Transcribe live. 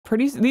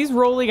these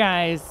roly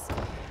guys,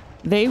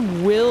 they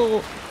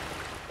will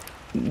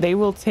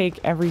take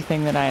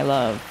everything that I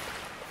love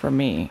from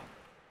me.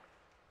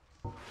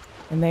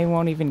 And they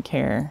won't even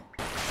care.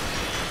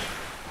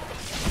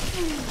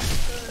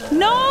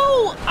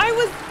 No!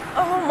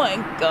 Oh my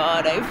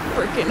god, I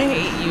freaking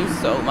hate you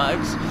so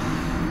much.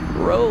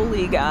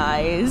 Roly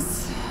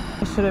guys.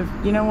 I should have,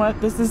 you know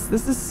what? This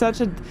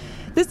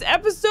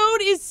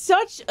episode is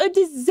such a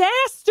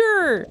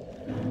disaster.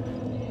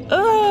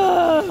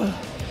 Ugh.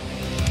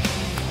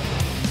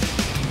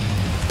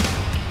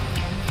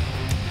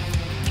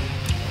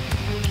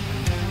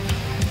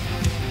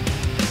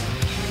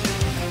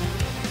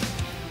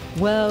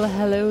 Well,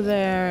 hello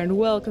there, and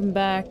welcome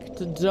back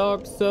to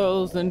Dark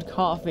Souls and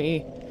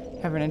Coffee.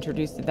 Haven't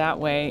introduced it that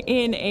way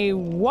in a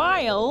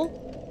while,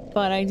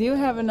 but I do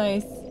have a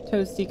nice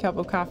toasty cup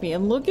of coffee.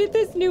 And look at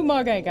this new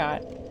mug I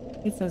got.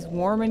 It says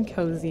warm and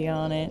cozy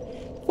on it.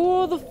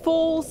 For the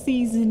fall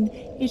season,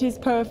 it is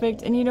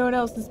perfect. And you know what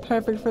else is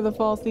perfect for the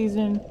fall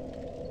season?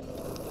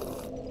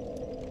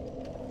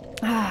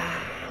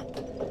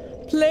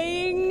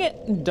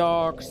 Playing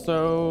Dark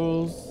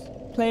Souls.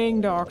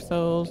 Playing Dark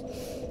Souls.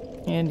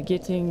 And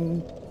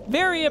getting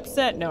very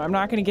upset. No, I'm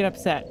not going to get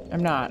upset.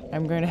 I'm not.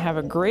 I'm going to have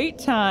a great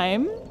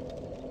time.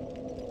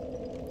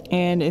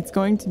 And it's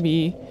going to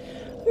be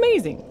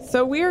amazing.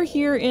 So we are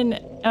here in,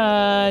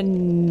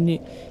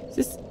 is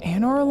this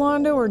Anor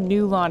Londo or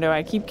New Londo?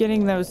 I keep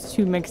getting those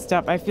two mixed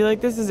up. I feel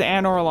like this is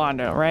Anor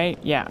Londo, right?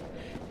 Yeah.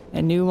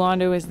 And New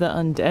Londo is the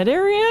undead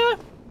area?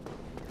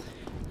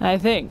 I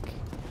think.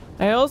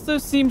 I also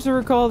seem to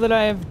recall that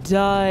I have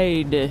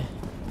died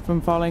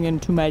from falling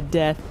into my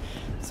death.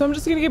 So I'm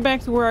just going to get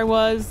back to where I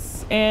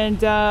was,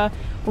 and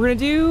we're going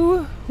to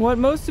do what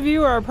most of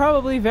you are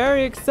probably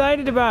very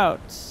excited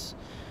about.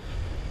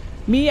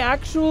 Me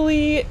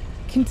actually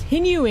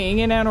continuing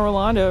in Anor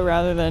Londo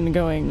rather than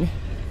going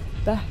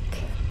back.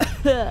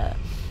 I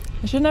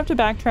shouldn't have to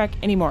backtrack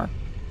anymore,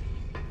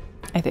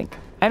 I think.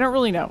 I don't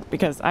really know,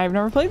 because I've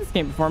never played this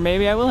game before.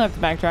 Maybe I will have to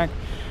backtrack.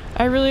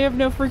 I really have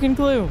no freaking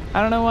clue.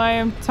 I don't know why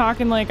I'm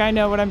talking like I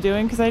know what I'm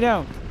doing, because I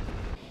don't.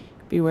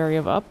 Be wary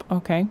of up.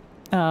 Okay.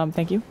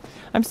 Thank you.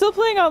 I'm still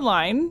playing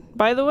online,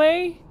 by the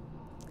way.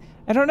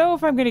 I don't know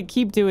if I'm going to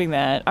keep doing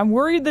that. I'm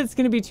worried that it's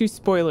going to be too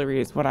spoilery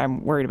is what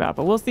I'm worried about,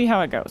 but we'll see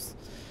how it goes.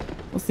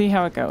 We'll see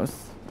how it goes.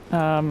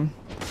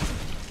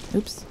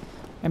 Oops.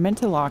 I meant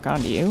to lock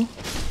onto you,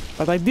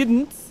 but I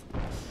didn't.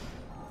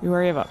 Be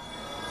wary of up.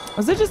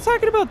 Was I just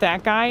talking about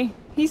that guy?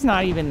 He's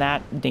not even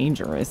that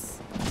dangerous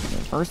in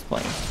the first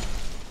place.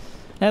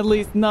 At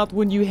least not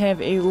when you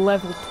have a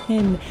level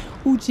 10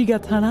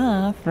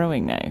 Uchigatana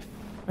throwing knife.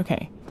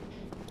 Okay.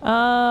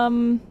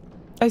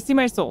 I see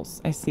my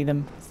souls. I see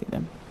them. I see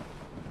them.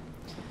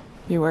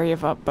 Be wary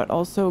of up, but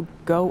also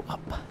go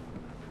up.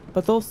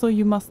 But also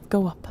you must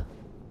go up.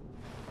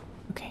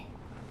 Okay.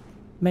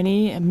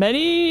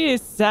 Many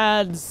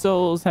sad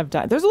souls have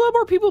died. There's a lot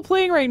more people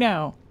playing right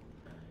now.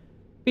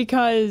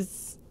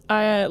 Because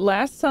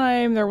last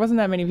time there wasn't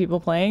that many people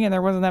playing, and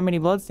there wasn't that many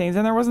bloodstains,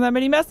 and there wasn't that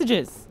many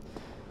messages.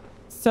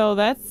 So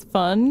that's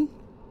fun.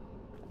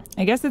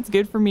 I guess it's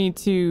good for me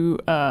to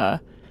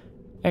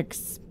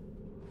experience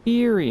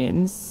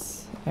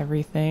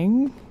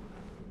everything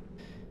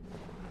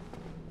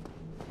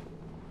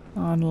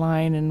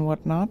online and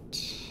whatnot.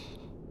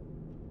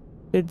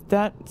 Did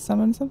that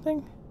summon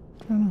something?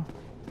 I don't know.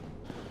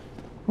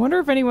 I wonder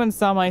if anyone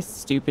saw my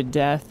stupid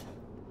death.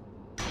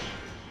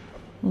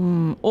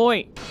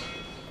 Oi!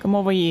 Come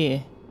over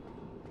here.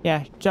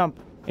 Yeah, jump.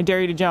 I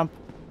dare you to jump.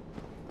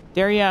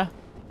 Dare ya.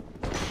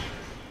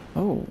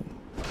 Oh.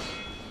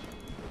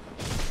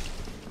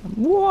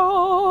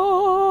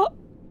 Whoa!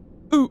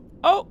 Ooh.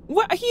 Oh,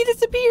 what? He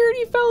disappeared.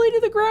 He fell into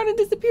the ground and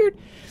disappeared.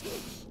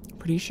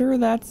 Pretty sure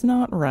that's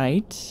not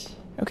right.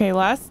 Okay,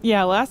 last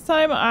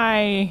time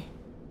why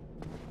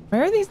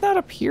are these not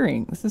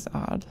appearing? This is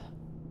odd.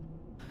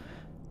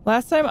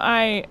 Last time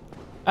I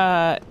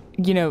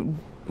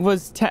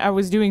was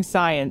doing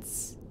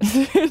science.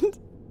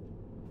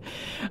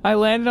 I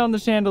landed on the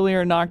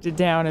chandelier, knocked it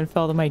down, and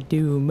fell to my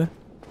doom.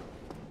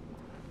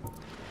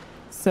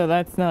 So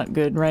that's not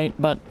good, right?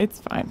 But it's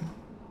fine.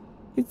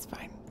 It's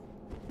fine.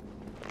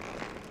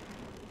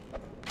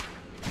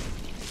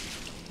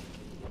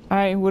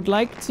 I would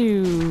like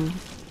to...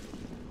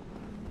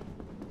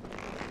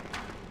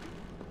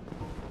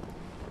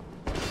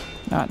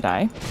 not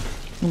die.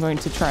 I'm going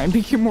to try and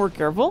be more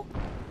careful.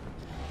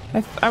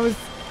 I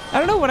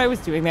don't know what I was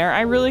doing there.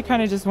 I really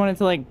kind of just wanted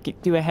to,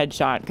 like, do a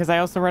headshot, because I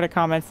also read a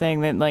comment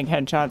saying that, like,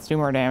 headshots do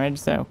more damage,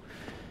 so...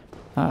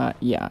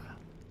 yeah.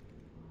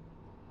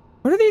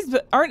 What are these?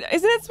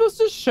 Isn't it supposed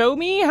to show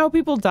me how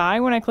people die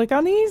when I click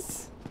on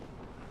these?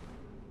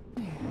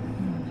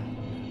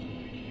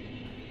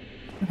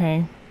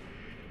 Okay.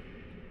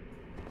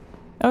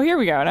 Oh, here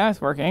we go. Now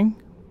it's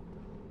working.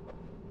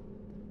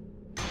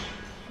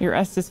 Your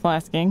Estus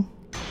flasking.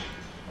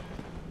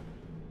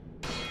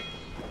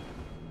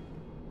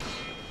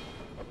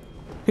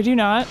 Could you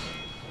not?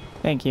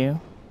 Thank you.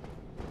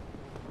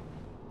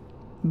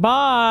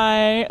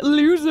 Bye,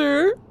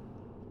 loser.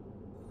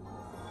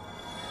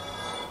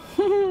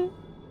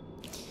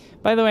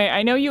 By the way,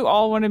 I know you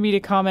all wanted me to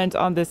comment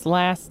on this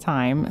last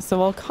time,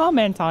 so I'll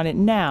comment on it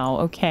now,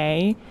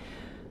 okay?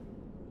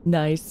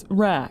 Nice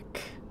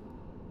rack.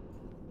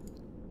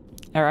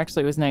 Or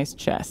actually, it was nice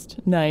chest.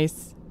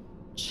 Nice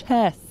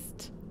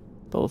chest.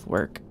 Both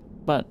work,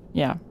 but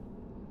yeah.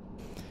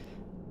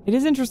 It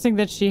is interesting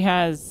that she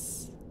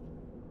has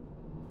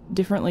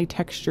differently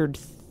textured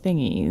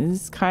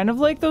thingies, kind of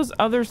like those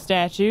other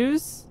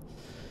statues,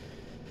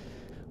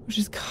 which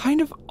is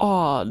kind of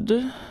odd.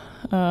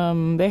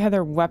 They had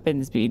their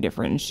weapons be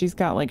different. She's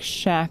got like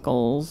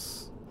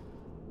shackles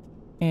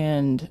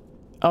and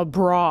a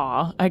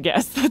bra, I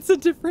guess. That's a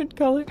different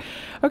color.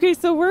 Okay,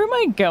 so where am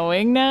I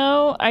going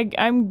now?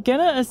 I'm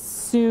gonna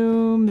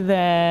assume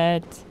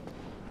that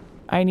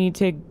I need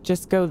to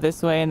just go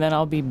this way and then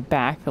I'll be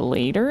back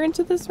later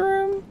into this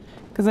room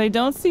because I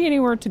don't see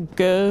anywhere to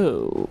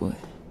go.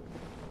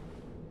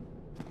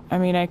 I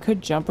mean, I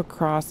could jump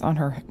across on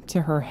her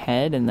to her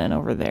head and then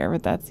over there,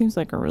 but that seems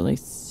like a really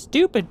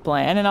stupid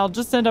plan and I'll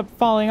just end up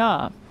falling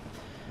off.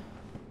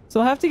 So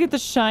I'll have to get the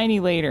shiny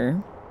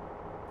later.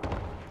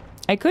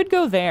 I could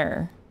go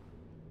there.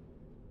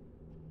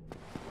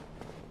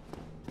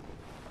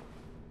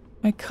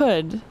 I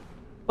could,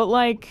 but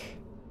like,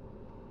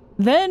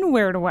 then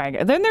where do I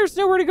go? Then there's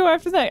nowhere to go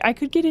after that. I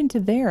could get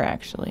into there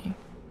actually.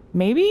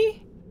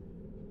 Maybe?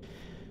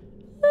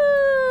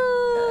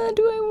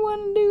 Do I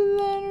want to do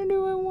that or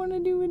do I want to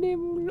do it?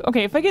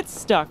 Okay, if I get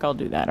stuck, I'll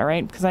do that, all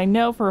right? Because I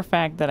know for a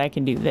fact that I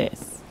can do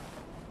this.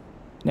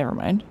 Never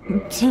mind.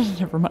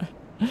 Never mind.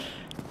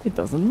 It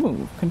doesn't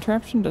move.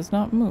 Contraption does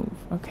not move.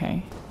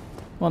 Okay.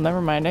 Well,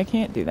 never mind. I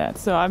can't do that.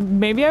 So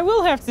maybe I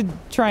will have to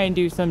try and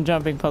do some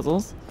jumping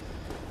puzzles.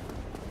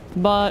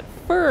 But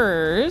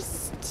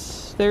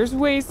first, there's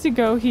ways to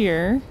go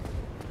here.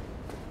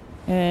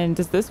 And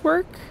does this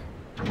work?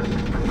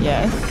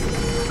 Yes.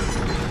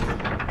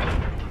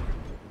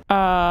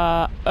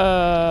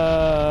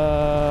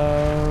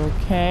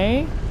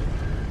 Okay.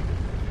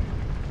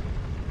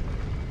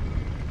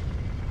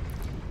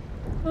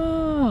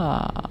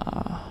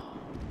 Ah!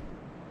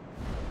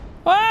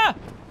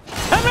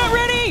 I'm not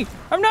ready!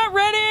 I'm not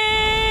ready!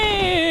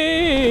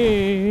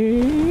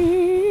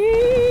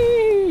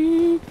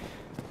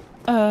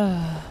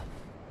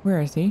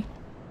 Where is he?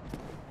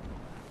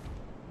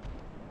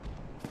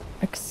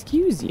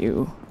 Excuse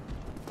you,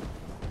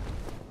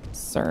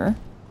 sir.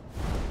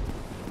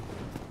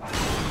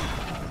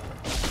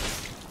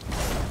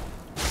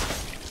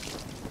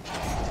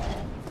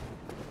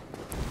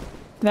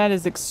 That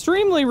is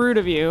extremely rude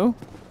of you.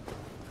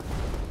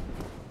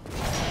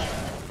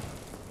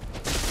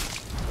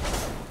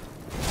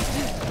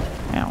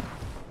 Ow.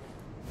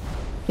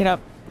 Get up.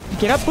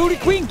 Get up, booty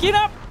queen! Get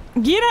up!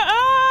 Get up!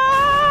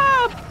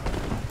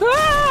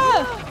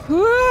 Ah!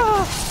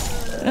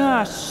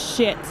 Ah,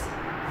 shit.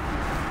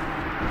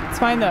 It's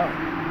fine, though.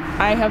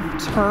 I have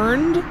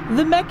turned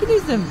the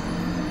mechanism.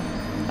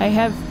 I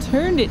have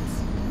turned it.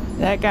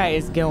 That guy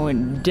is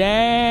going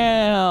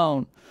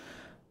down.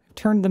 I've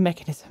turned the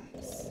mechanisms.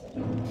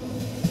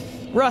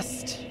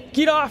 Rust!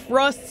 Get off,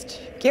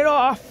 Rust! Get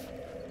off!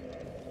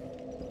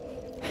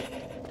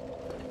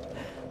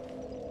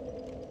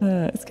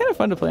 It's kind of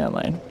fun to play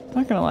online.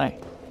 Not gonna lie.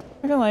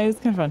 Not gonna lie, it's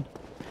kind of fun.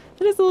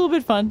 It is a little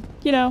bit fun,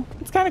 you know.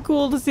 It's kind of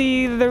cool to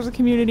see that there's a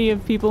community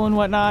of people and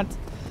whatnot.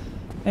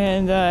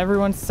 And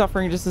everyone's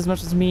suffering just as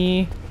much as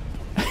me.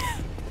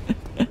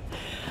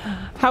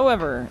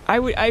 However,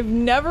 I've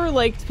never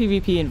liked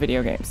PvP in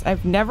video games.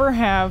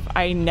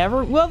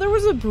 Well, there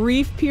was a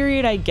brief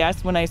period, I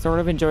guess, when I sort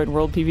of enjoyed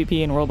World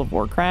PvP and World of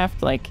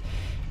Warcraft, like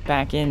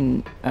back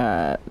in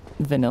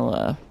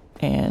vanilla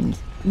and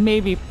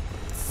maybe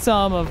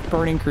some of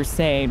Burning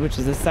Crusade, which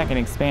is a second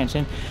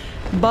expansion.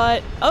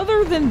 But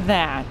other than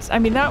that, I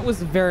mean, that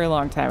was a very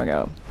long time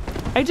ago.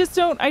 I just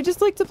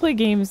like to play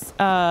games,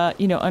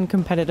 you know,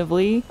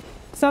 uncompetitively.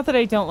 It's not that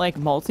I don't like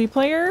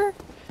multiplayer,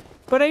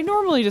 but I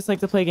normally just like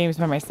to play games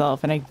by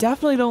myself, and I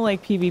definitely don't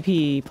like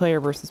PvP, player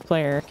versus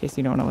player, in case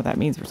you don't know what that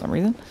means for some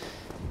reason.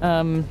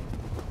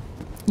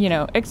 You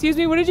know, excuse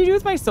me, what did you do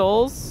with my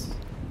souls?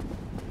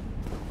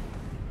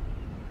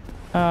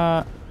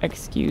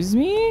 Excuse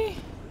me?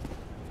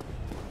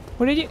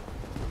 Where did you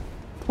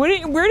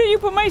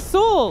put my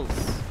souls?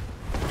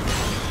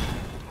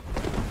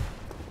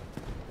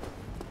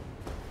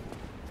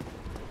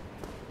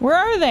 Where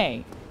are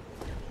they?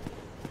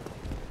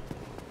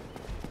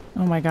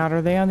 Oh my god,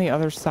 are they on the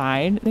other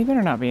side? They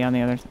better not be on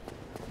the other side.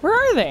 Where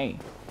are they?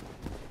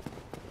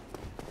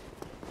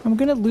 I'm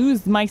gonna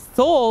lose my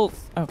souls.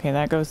 Okay,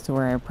 that goes to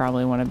where I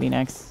probably want to be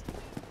next.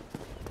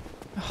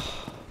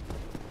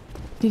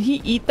 Did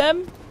he eat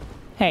them?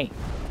 Hey.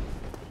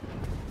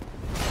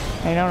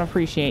 I don't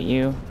appreciate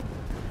you.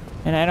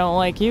 And I don't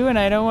like you, and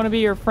I don't want to be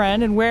your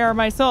friend, and where are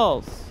my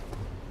souls?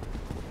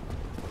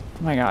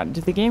 Oh my god,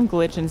 did the game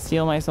glitch and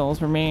steal my souls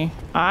from me?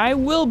 I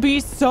will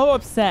be so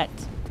upset.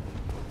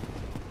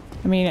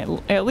 I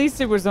mean, at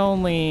least it was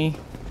only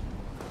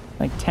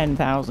like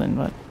 10,000,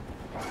 but...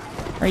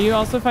 Are you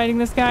also fighting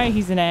this guy?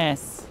 He's an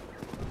ass.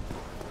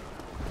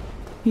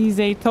 He's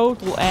a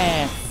total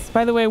ass.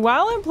 By the way,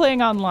 while I'm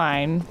playing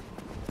online,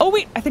 Oh,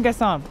 wait. I think I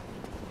saw him.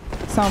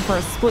 Saw him for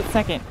a split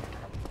second.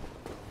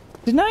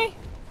 Didn't I?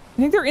 I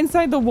think they're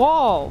inside the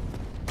wall.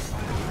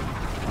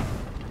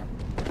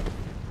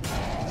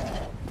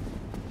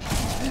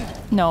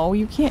 No,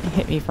 you can't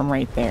hit me from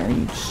right there,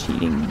 you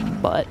cheating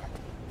butt.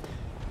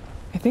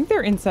 I think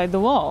they're inside the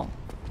wall.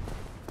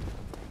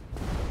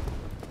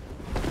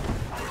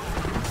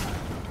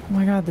 Oh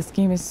my god, this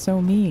game is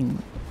so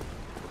mean.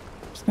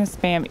 I'm just gonna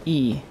spam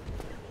E.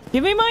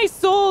 Give me my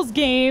souls,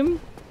 game!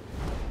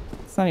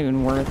 It's not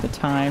even worth the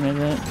time, is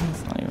it?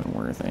 It's not even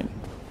worth it.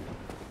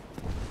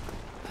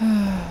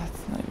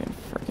 It's not even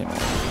freaking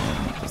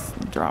worth it.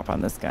 Just drop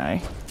on this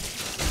guy.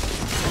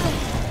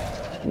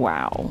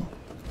 Wow.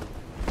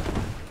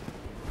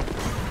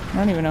 I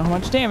don't even know how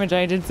much damage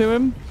I did to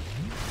him.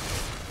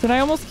 Did I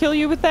almost kill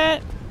you with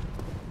that?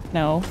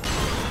 No.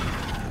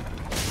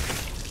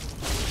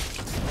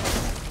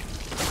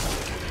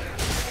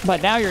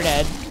 But now you're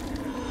dead.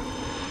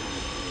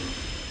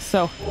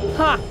 So,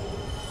 ha!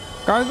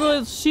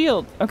 Gargoyle's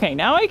shield. Okay,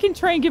 now I can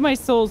try and get my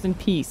souls in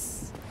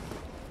peace.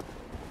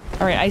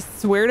 Alright, I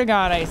swear to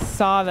God I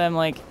saw them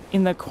like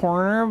in the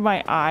corner of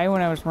my eye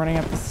when I was running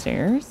up the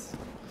stairs.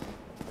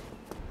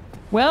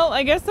 Well,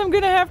 I guess I'm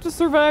gonna have to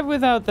survive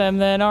without them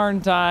then,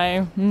 aren't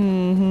I?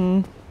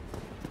 Mm-hmm.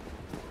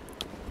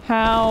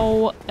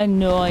 How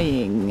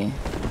annoying.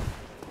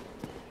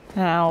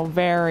 How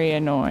very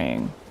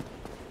annoying.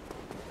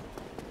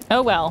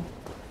 Oh well.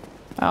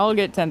 I'll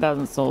get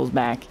 10,000 souls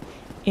back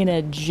in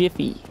a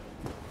jiffy.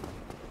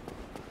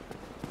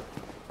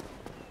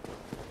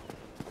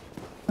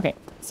 Okay,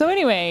 so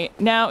anyway,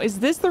 now is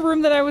this the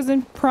room that I was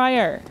in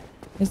prior?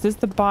 Is this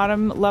the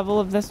bottom level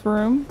of this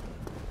room?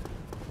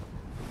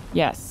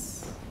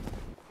 Yes.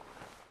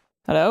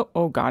 Hello?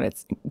 Oh god,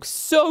 it's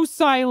so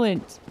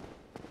silent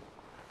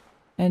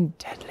and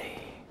deadly.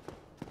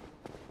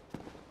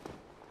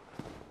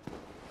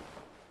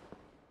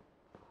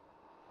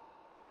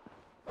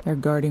 They're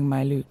guarding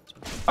my loot.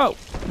 Oh,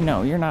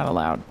 no, you're not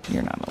allowed.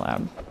 You're not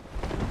allowed.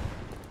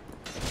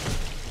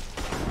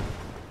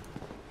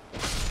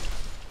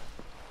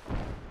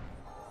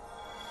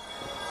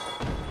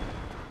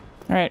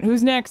 All right,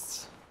 who's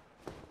next?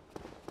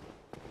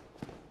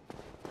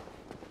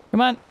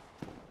 Come on.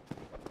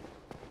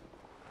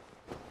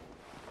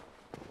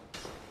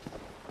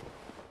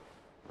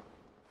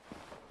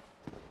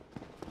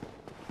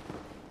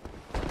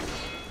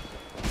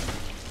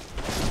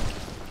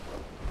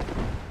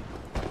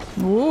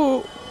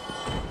 Whoa.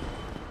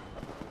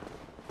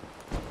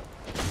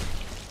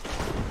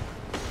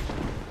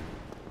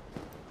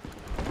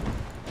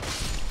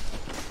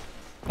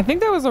 I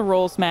think that was a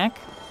roll smack.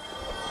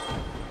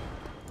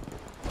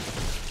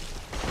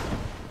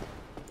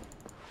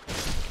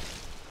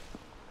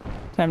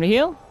 Time to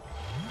heal.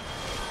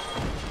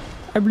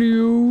 A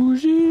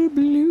bluesy.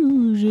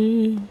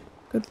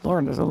 Good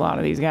lord, there's a lot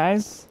of these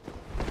guys.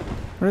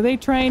 What are they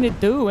trying to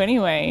do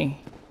anyway?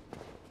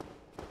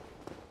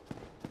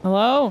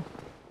 Hello?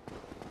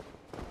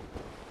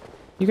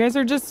 You guys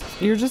are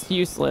you're just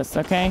useless,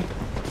 okay?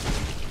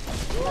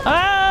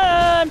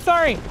 Ah, I'm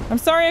sorry. I'm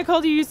sorry I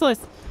called you useless.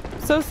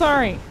 I'm so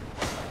sorry.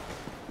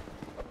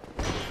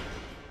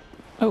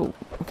 Oh,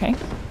 okay.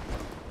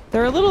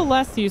 They're a little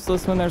less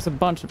useless when there's a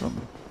bunch of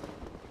them.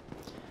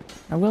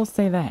 I will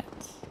say that.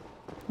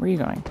 Where are you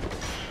going?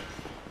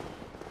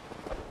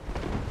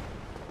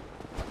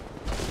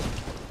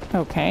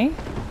 Okay.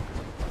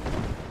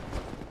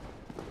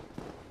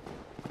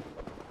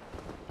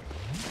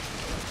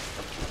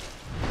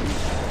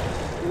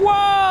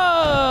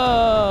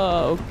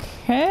 Whoa!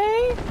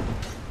 Okay.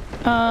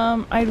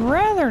 I'd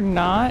rather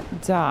not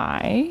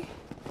die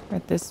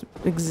at this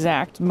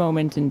exact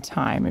moment in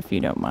time, if you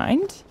don't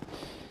mind.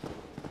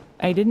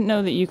 I didn't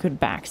know that you could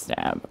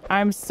backstab.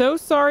 I'm so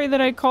sorry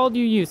that I called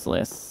you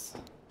useless.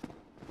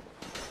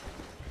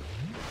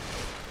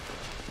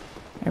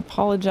 I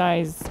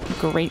apologize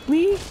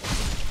greatly.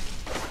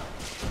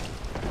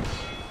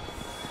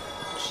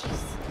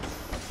 Jeez.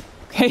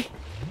 Okay.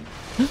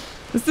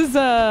 This is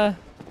a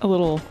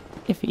little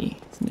iffy,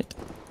 isn't it?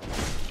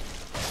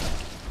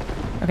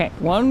 Okay,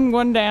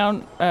 one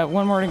down,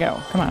 one more to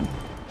go. Come on.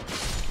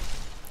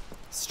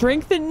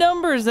 Strength in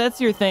numbers, that's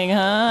your thing, huh?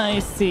 I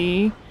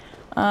see.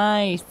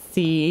 I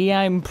see.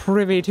 I'm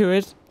privy to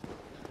it.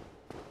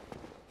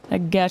 I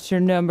got your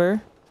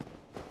number.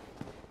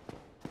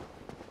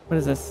 What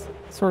is this?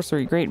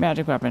 Sorcery. Great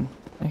magic weapon.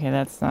 Okay,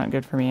 that's not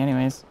good for me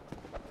anyways.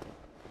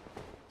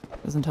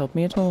 Doesn't help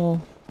me at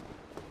all.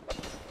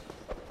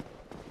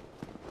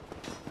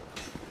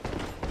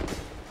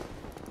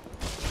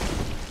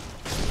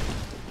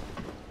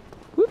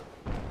 Whoop.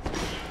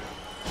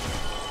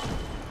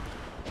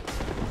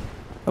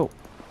 Oh.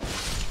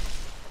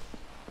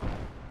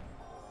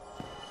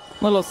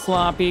 A little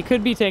sloppy.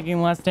 Could be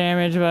taking less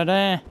damage, but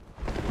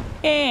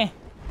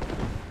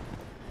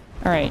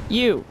Alright,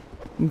 you.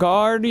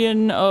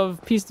 Guardian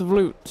of Piece of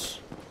Loot.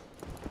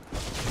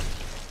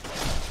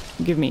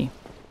 Give me.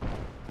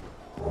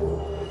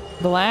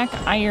 Black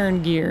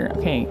iron gear.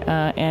 Okay,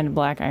 and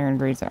black iron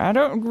greatsword. I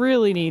don't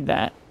really need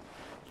that.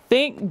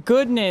 Thank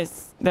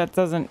goodness that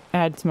doesn't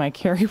add to my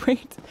carry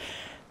weight.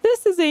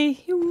 This is a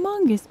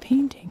humongous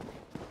painting.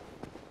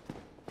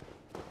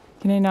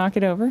 Can I knock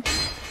it over?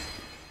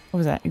 What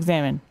was that?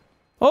 Examine.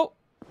 Oh!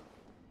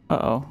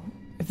 Uh-oh.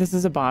 If this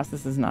is a boss,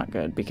 this is not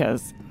good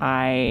because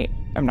I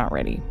am not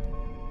ready.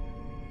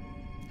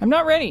 I'm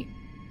not ready!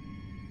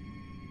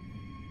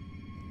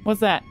 What's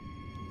that?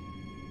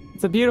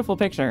 It's a beautiful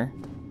picture.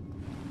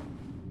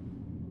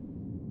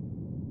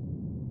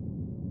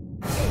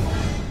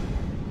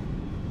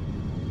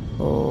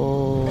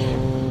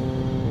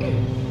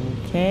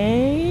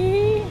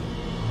 Okay.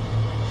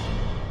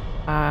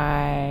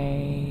 I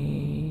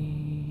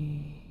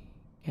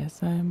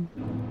guess I'm...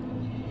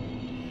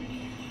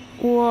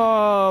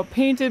 Whoa,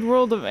 Painted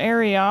World of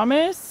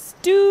Ariamis?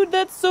 Dude,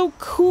 that's so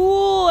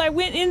cool! I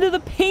went into the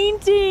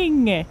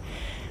painting!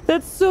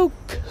 That's so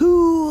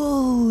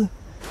cool!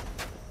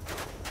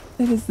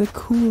 That is the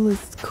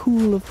coolest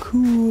cool of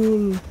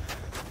cool.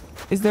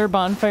 Is there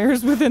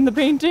bonfires within the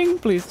painting?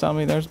 Please tell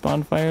me there's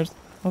bonfires.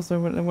 Also,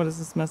 what is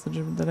this message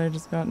that I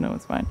just got? No,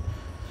 it's fine.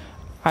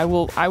 I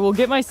will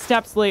get my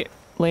steps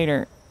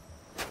later.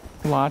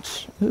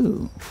 Watch.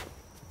 Ooh.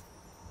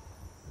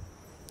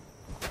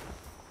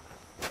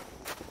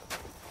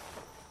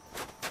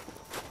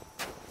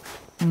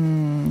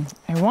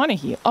 I want to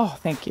heal. Oh,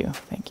 thank you.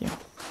 Thank you.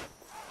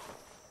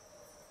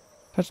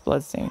 Touch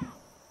bloodstain.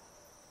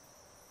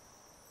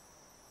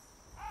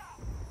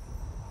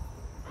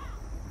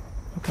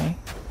 Okay.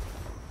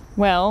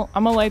 Well,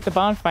 I'm gonna light the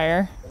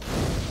bonfire.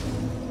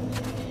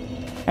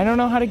 I don't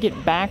know how to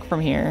get back from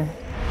here.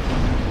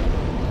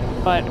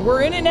 But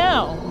we're in it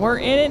now. We're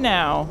in it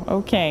now.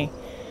 Okay.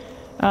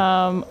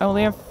 I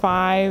only have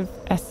 5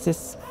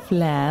 Estus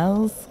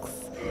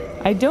flasks.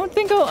 I don't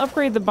think I'll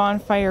upgrade the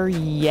bonfire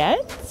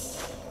yet.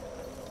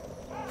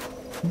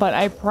 But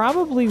I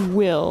probably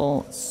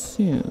will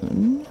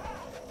soon.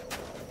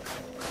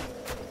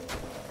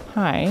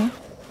 Hi.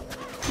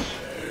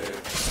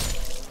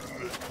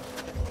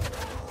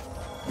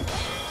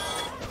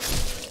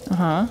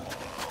 Uh-huh.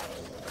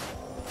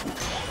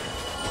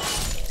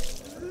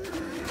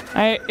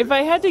 If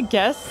I had to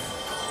guess,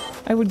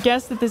 I would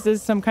guess that this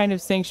is some kind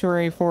of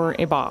sanctuary for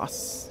a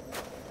boss.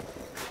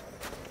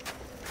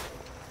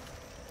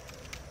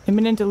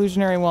 Imminent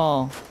illusionary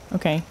wall.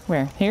 Okay,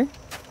 where? Here?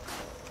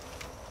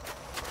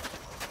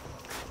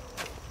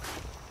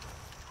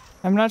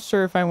 I'm not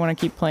sure if I want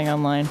to keep playing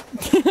online.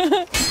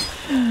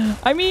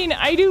 I mean,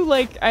 I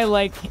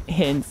like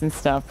hints and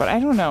stuff, but I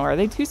don't know. Are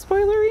they too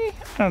spoilery?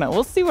 I don't know.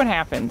 We'll see what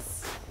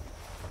happens.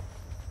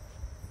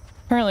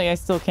 Apparently, I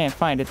still can't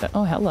find it.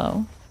 Oh,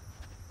 hello.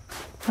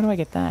 How do I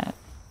get that?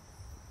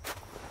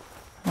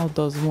 How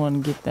does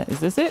one get that? Is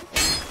this it?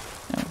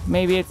 No.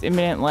 Maybe it's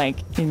imminent,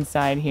 like,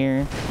 inside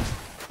here.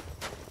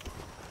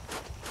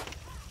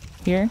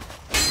 Here?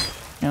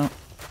 No.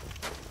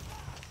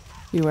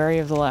 Be wary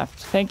of the left.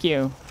 Thank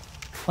you.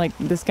 Like,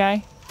 this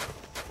guy?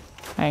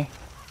 Hi.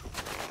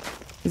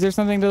 Is there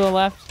something to the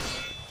left?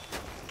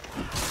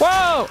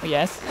 Whoa!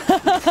 Yes.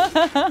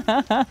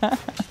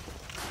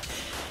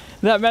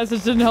 That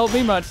message didn't help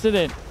me much, did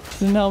it?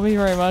 Didn't help me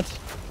very much.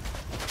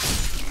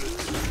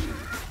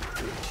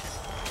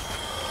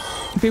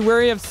 Be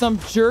wary of some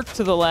jerk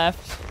to the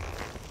left.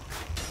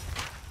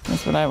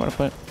 That's what I would have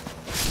put.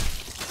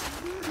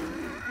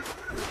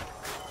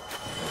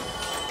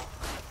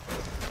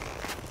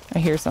 I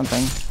hear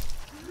something.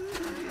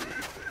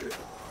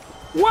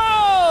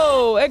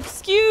 Whoa!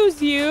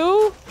 Excuse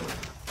you!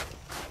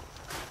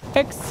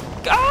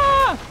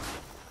 Ah!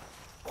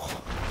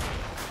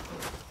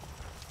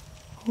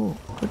 Oh,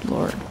 good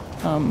lord.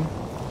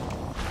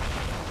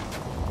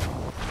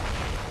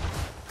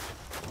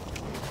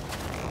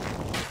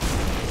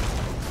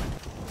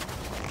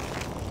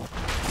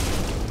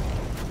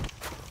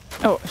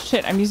 Oh,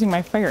 shit, I'm using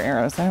my fire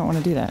arrows. I don't want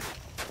to do that.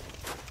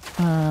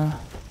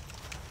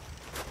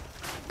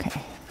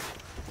 Okay.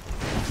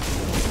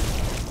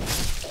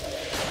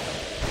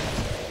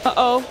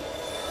 Uh-oh.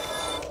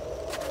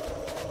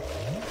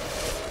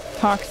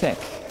 Toxic.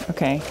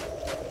 Okay.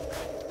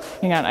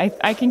 Hang on.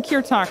 I can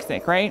cure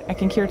toxic, right? I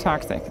can cure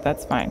toxic.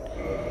 That's fine.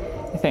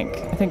 I think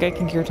I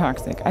can cure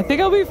toxic. I think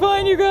I'll be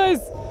fine, you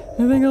guys.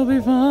 I think I'll be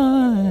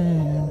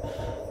fine.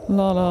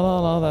 La la la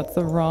la. That's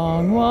the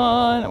wrong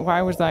one.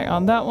 Why was I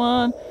on that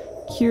one?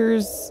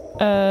 Cures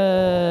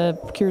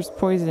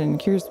poison.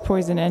 Cures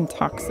poison and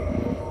toxin.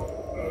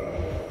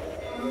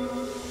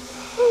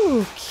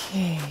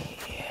 Okay.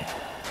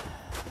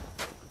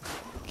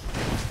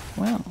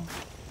 Well.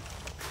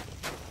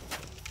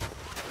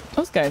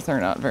 Those guys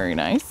are not very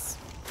nice.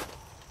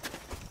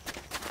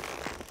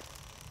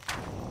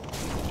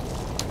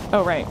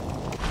 Oh, right.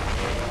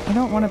 I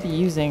don't want to be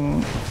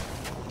using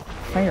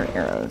fire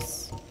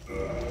arrows.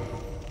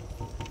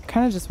 I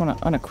kind of just want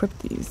to unequip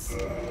these.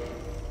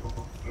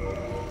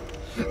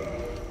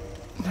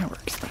 That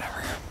works,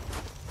 whatever.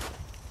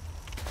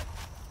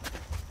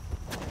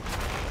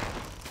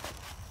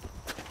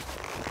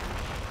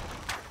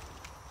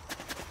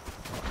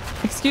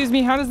 Excuse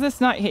me, how does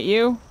this not hit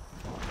you?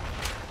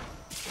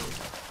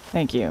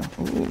 Thank you.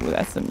 Ooh,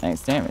 that's some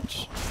nice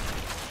damage.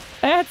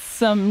 That's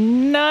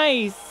some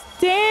nice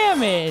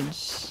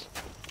damage.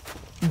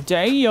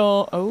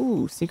 Damn.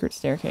 Oh, secret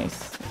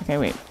staircase. Okay,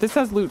 wait. This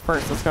has loot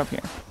first. Let's go up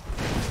here.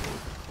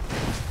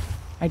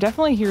 I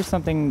definitely hear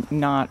something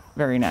not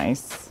very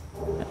nice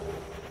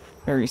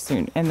very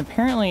soon. And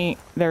apparently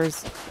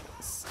there's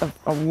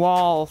a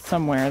wall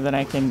somewhere that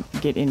I can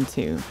get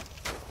into.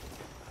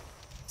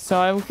 So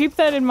I will keep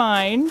that in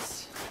mind.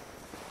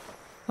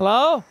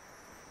 Hello?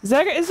 Is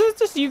this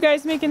just you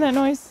guys making that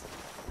noise?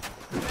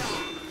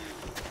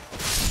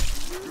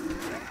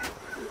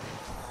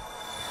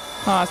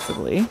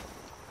 Possibly.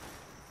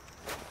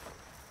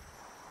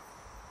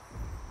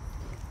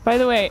 By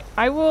the way,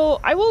 I will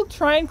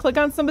try and click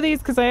on some of these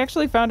because I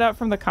actually found out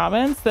from the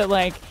comments that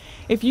like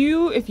if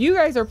you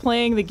guys are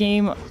playing the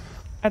game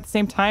at the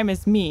same time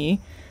as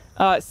me,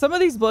 some of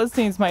these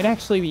bloodstains might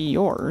actually be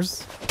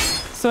yours.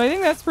 So I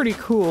think that's pretty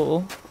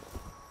cool.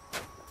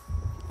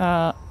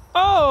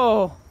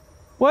 Oh!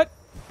 What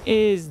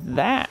is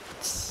that?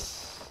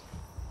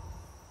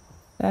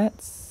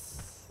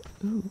 That's...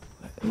 Ooh.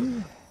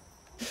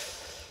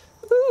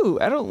 Ooh,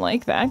 I don't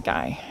like that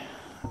guy.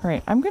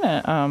 Alright, I'm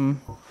gonna,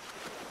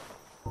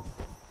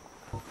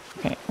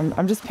 okay,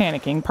 I'm just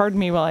panicking. Pardon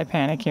me while I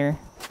panic here.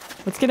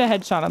 Let's get a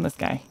headshot on this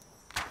guy.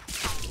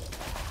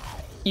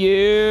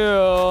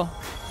 Yeah!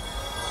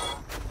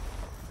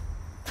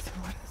 So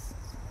what is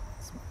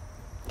this?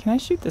 Can I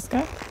shoot this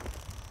guy?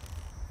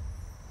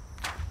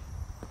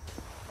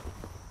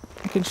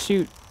 I can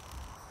shoot.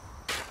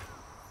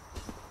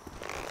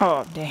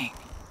 Oh, dang.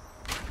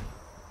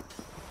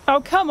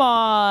 Oh, come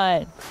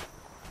on!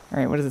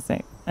 Alright, what does it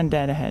say?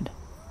 Undead ahead.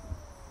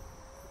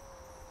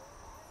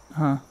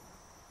 Huh.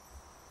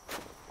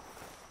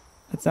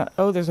 It's not.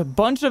 Oh, there's a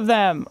bunch of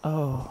them!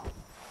 Oh.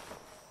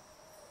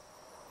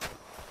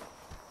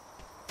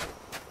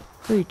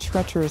 Very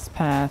treacherous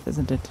path,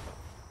 isn't it?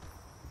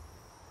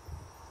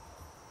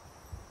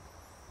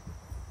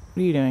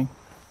 What are you doing?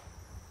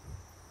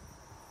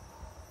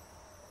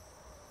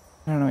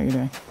 I don't know what you're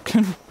doing.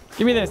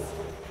 Give me this!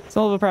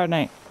 Soul of a Proud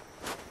Knight.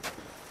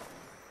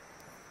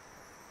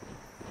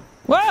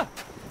 Whoa!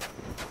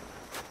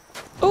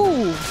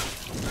 Ooh!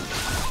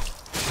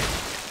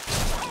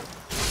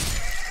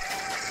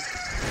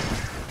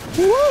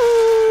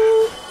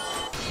 Woo!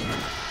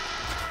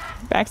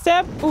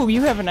 Backstab? Ooh,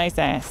 you have a nice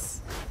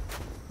ass.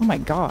 Oh my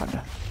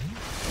god.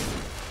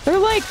 They're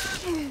like...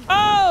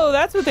 Oh,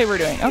 that's what they were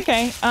doing.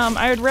 Okay,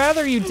 I would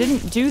rather you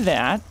didn't do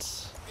that.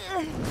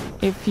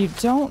 If you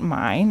don't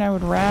mind, I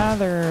would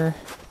rather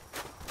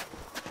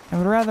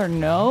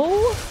know?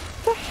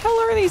 What the hell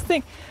are these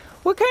things?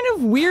 What kind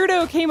of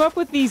weirdo came up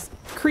with these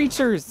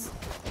creatures?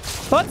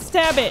 Butt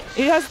stab it.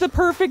 It has the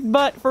perfect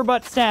butt for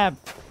butt stab.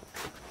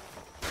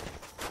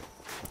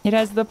 It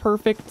has the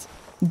perfect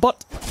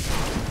butt.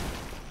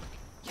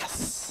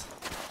 Yes.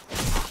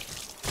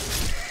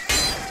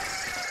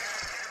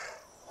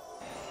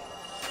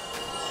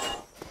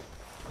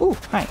 Ooh,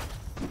 hi.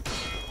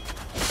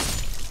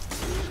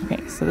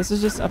 Okay, so this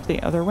is just up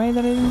the other way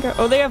that I didn't go.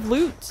 Oh, they have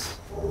loot.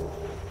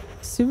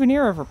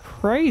 Souvenir of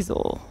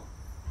appraisal.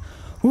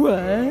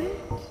 What?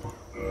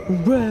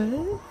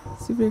 What?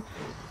 Souvenir.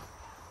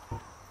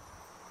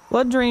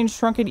 Blood drained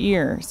shrunken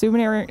ear.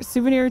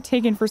 Souvenir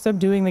taken for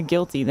subduing the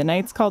guilty. The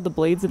knights called the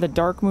Blades of the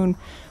Dark Moon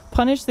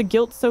punish the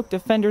guilt-soaked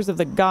offenders of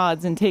the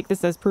gods and take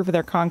this as proof of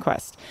their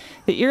conquest.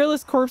 The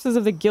earless corpses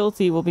of the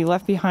guilty will be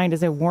left behind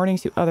as a warning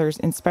to others,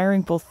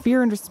 inspiring both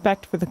fear and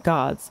respect for the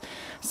gods.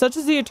 Such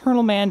is the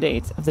eternal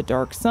mandate of the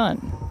Dark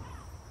Sun.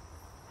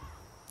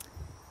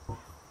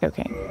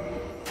 Okay.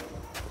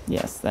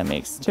 Yes, that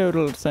makes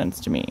total sense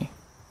to me.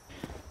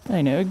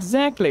 I know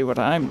exactly what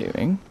I'm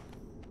doing.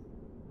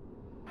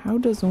 How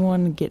does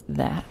one get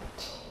that?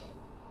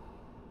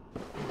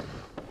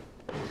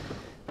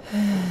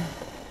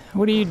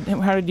 How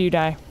did you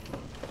die?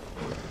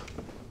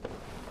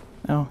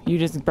 Oh, you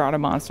just brought a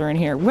monster in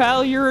here.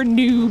 Well, you're a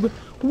noob.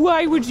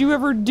 Why would you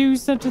ever do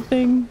such a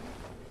thing?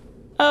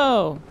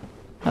 Oh.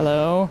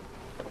 Hello,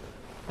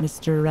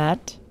 Mr.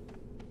 Rat.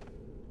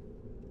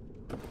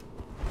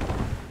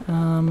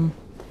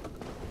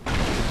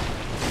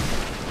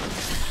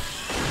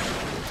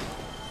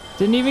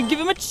 Didn't even give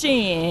him a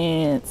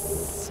chance.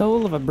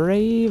 Soul of a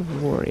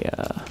brave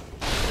warrior.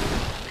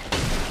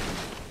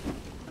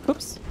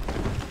 Oops.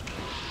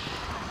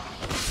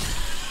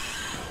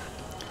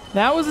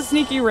 That was a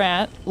sneaky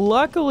rat.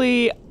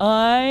 Luckily,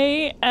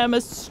 I am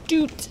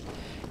astute.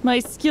 My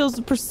skills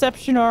of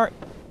perception are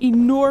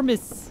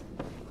enormous.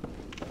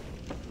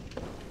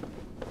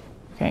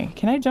 Okay,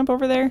 can I jump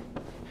over there?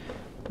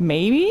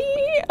 Maybe?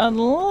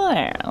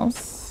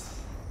 Unless...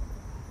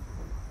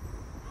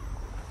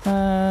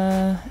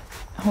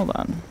 hold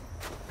on.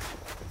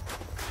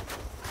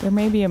 There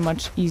may be a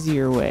much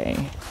easier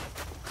way.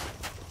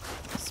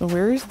 So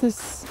where is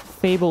this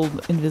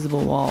fabled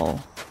invisible wall?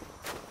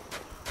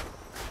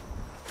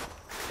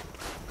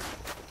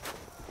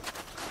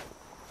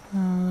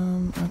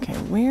 Okay,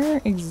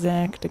 where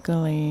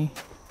exactly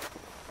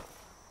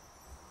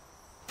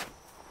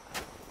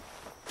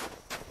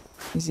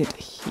Is it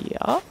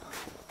here?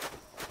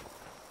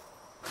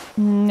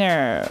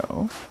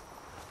 No.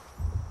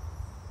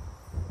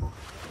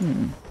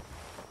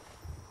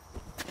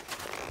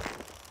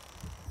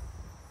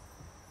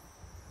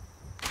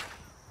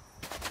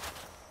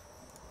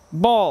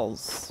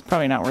 Balls.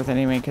 Probably not worth it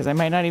anyway, because I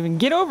might not even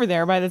get over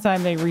there by the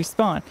time they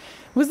respawn.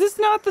 Was this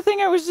not the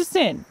thing I was just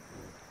in?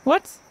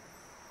 What?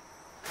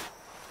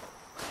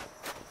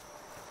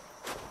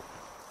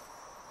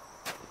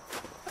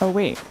 Oh,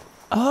 wait.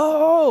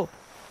 Oh!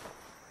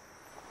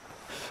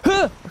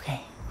 Huh!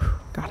 Okay.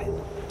 Got it.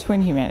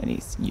 Twin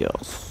humanities.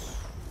 Yes.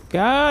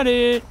 Got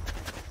it.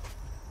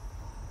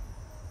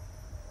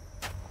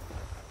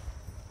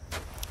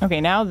 Okay,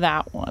 now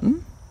that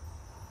one.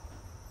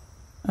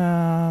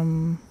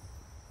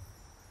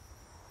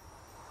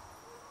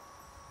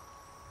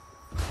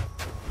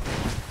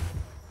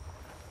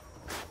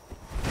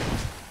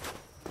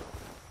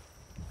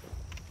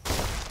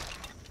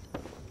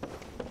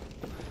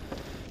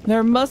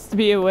 There must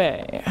be a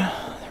way.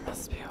 There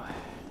must be a way.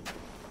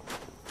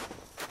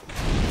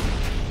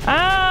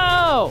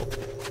 Ow!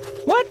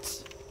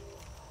 What?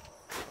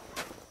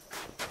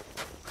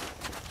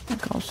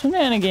 Like all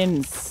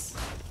shenanigans.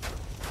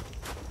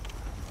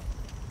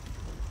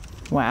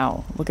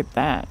 Wow, look at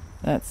that.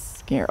 That's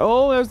scary.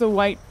 Oh, there's a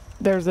white.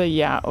 There's a,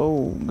 yeah.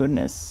 Oh,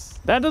 goodness.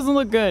 That doesn't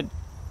look good.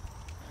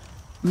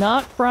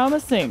 Not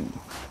promising.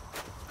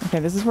 Okay,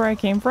 this is where I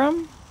came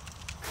from.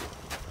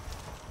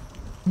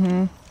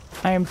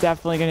 I am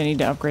definitely going to need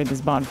to upgrade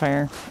this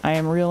bonfire. I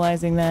am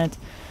realizing that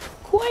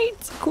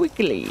quite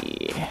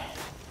quickly.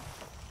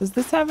 Does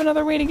this have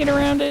another way to get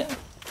around it?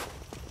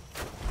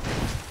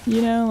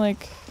 You know,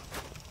 like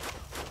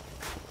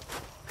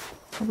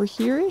over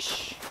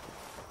here-ish?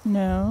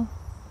 No.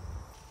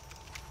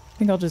 I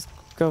think I'll just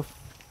go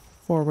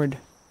forward.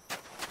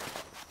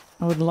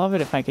 I would love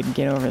it if I could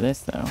get over this,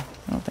 though.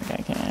 I don't think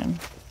I can.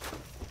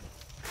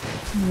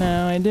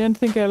 No, I don't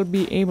think I'll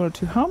be able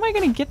to. How am I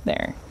going to get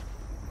there?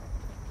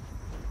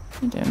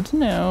 I don't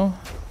know.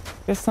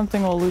 Guess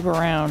something will loop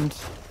around.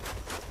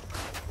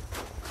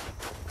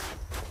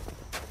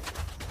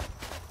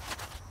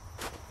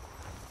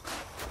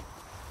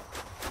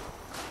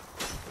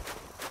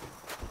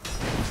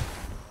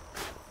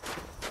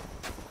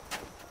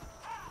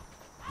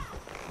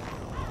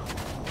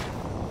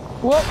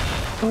 Whoa!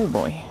 Oh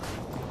boy.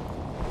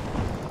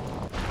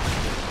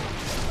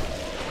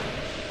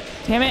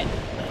 Damn it!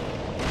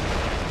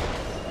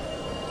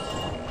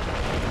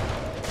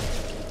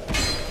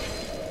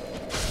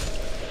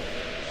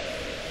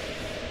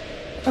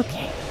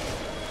 Okay.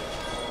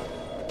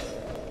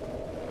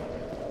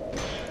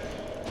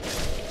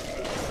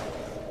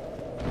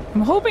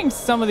 I'm hoping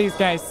some of these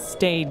guys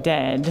stay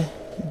dead,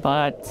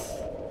 but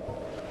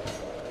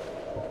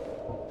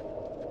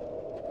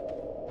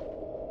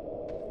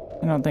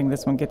I don't think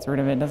this one gets rid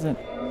of it, does it?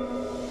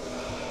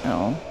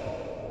 Oh.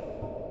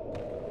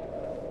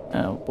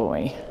 Oh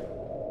boy.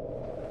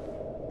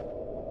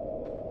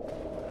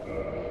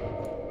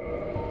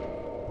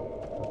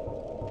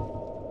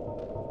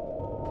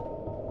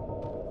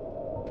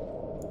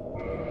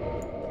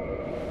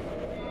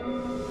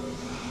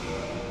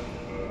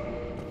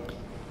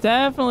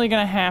 Definitely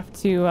gonna have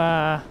to,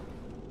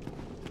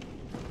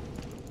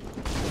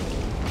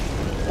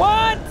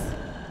 What?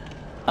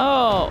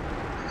 Oh.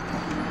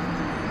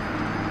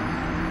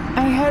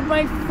 I had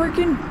my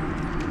freaking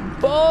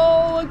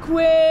bow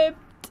equipped.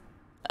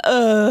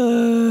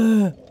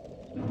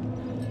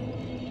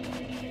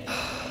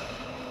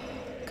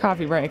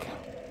 Coffee break.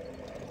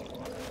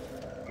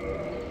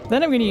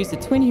 Then I'm going to use the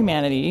twin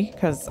humanity,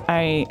 because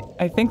I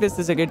think this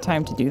is a good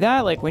time to do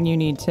that, like when you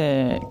need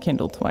to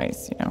kindle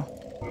twice, you know.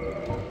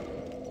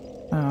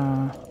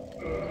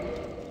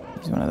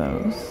 Use one of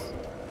those.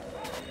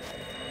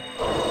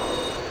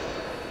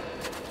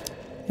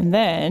 And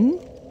then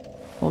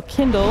we'll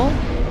kindle.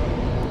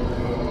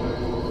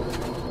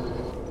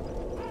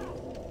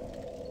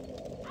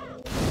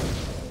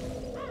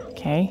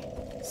 Okay.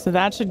 So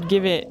that should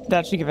give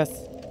us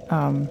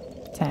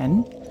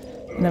 10.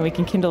 And then we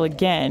can kindle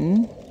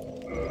again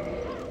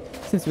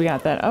since we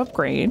got that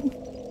upgrade.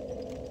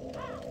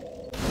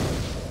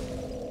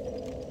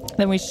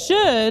 Then we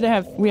should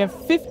have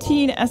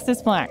 15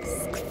 Estus flax.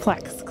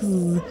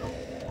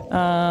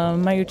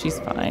 Mayuchi's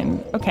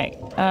fine. Okay.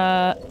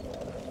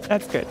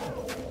 That's good.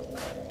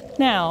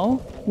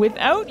 Now,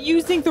 without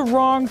using the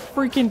wrong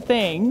freaking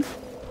thing,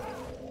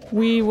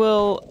 we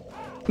will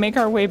make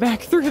our way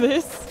back through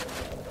this.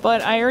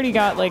 But I already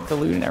got like the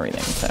loot and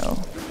everything, so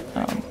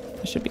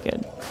it should be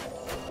good.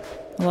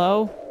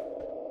 Hello?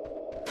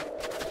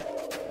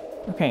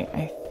 Okay,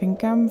 I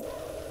think I'm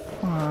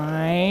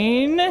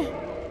fine.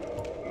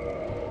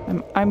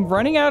 I'm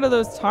running out of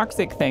those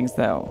toxic things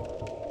though.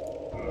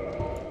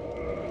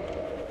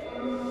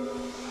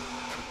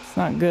 It's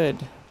not good.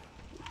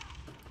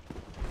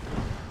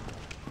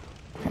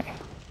 Okay.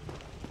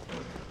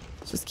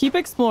 Just keep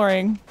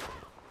exploring.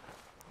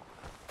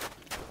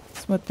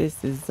 That's what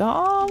this is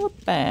all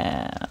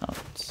about.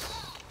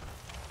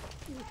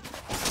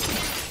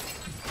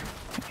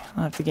 Okay,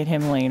 I'll have to get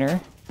him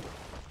later.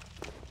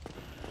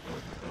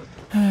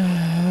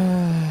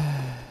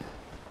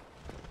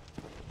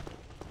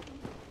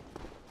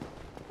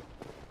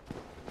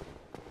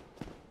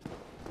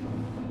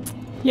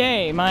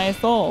 Yay, my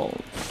soul.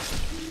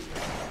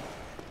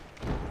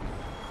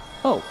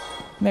 Oh,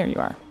 there you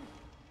are.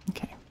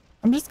 Okay.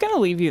 I'm just gonna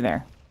leave you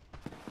there.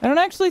 I don't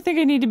actually think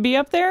I need to be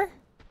up there.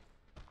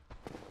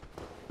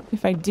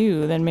 If I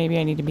do, then maybe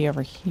I need to be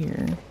over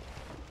here.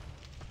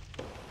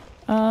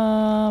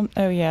 Oh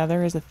yeah,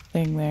 there is a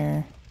thing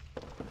there.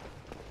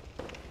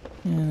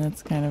 Yeah,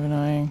 that's kind of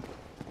annoying.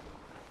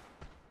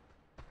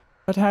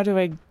 But how do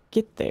I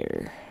get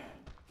there?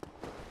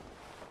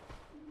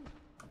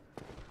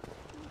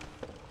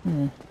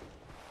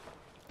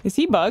 Is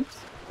he bugged?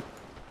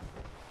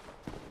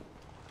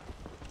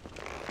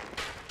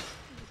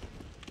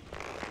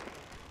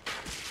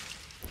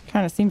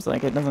 Kind of seems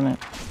like it, doesn't it?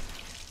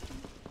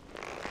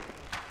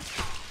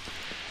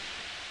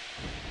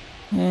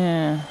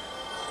 Yeah.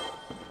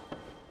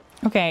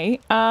 Okay,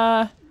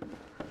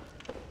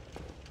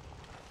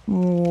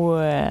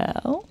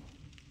 well,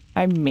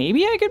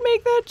 maybe I could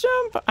make that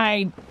jump.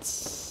 I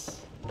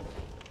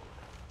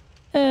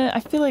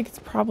feel like it's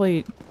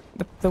probably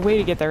the way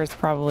to get there is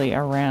probably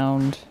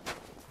around.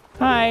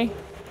 Hi.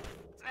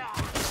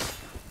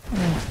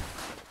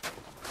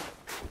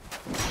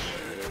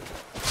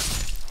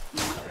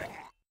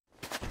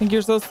 Think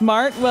you're so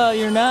smart? Well,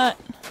 you're not.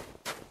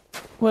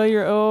 Well,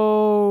 you're.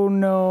 Oh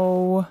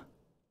no.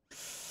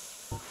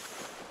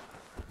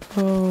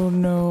 Oh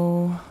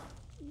no.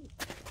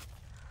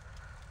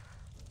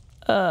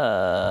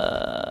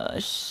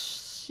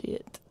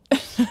 Shit.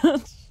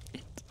 Shit.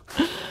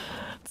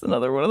 It's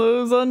another one of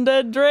those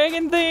undead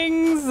dragon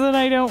things that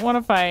I don't want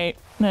to fight.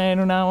 I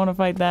do not want to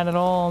fight that at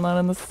all. Not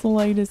in the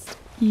slightest.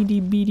 Itty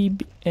bitty.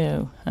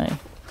 Oh, hi.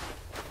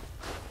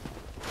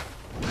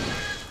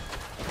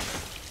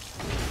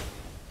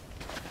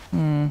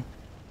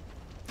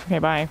 Okay,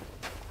 bye.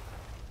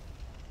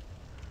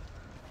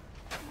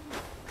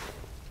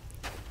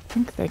 I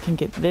think I can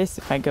get this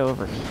if I go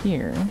over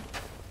here.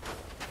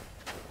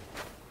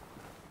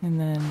 And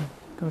then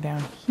go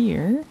down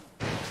here.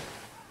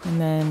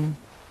 And then...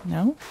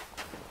 No?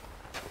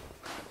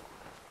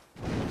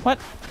 What?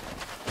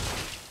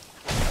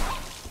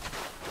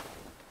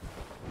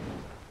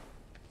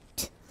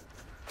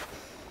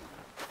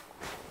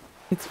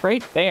 It's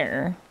right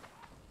there.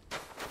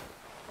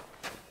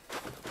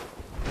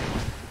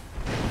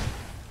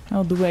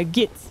 How do I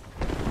get?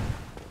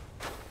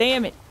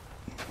 Damn it.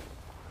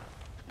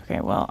 Okay,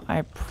 well,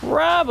 I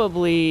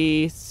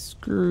probably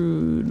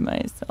screwed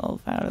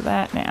myself out of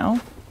that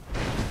now.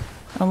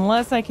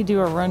 Unless I could do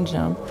a run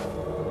jump.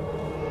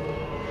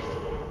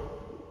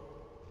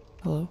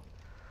 Hello?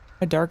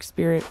 A dark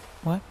spirit.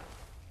 What?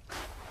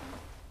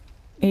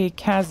 A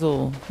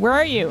Kazul. Where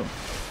are you?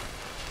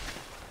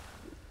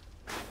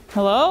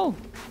 Hello?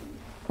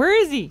 Where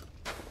is he?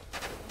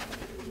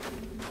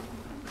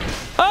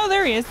 Oh,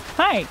 there he is.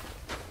 Hi.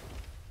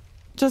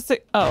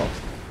 Oh.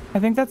 I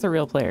think that's a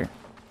real player.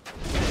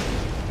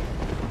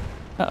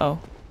 Uh-oh.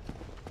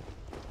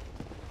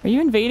 Are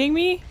you invading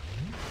me?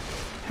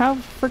 How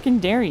freaking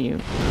dare you?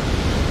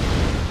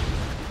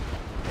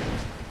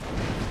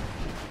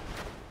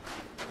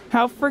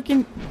 How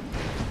freaking...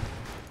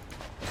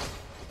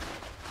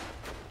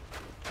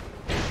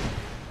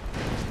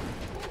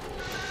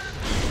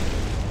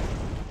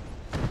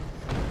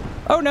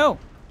 Oh no!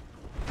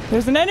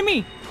 There's an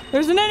enemy!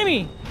 There's an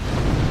enemy!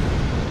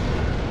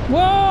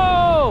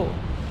 Whoa!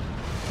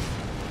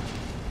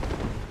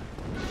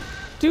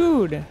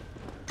 Dude!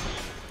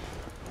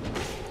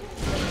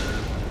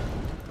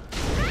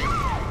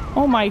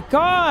 Oh my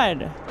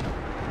god!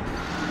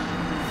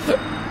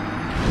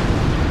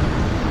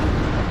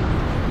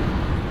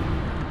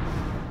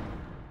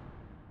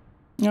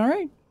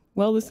 Alright.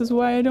 Well, this is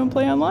why I don't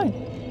play online.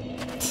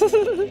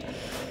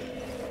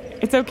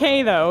 It's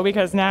okay though,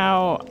 because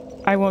now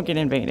I won't get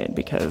invaded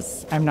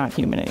because I'm not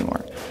human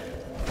anymore.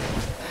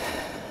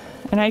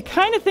 And I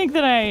kind of think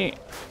that I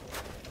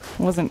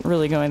wasn't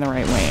really going the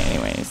right way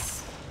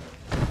anyways.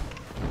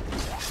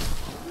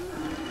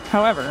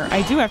 However,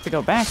 I do have to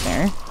go back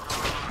there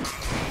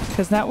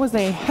because that was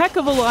a heck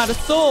of a lot of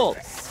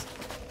souls.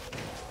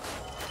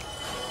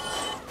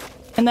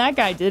 And that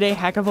guy did a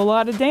heck of a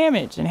lot of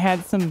damage and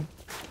had some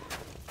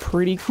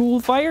pretty cool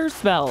fire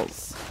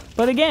spells.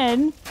 But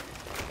again,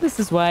 this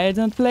is why I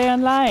don't play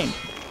online.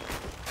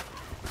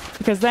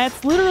 Because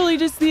that's literally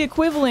just the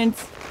equivalent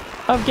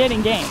of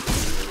getting ganked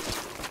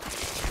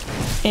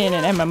in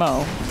an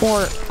MMO.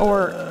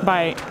 Or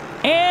by...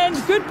 And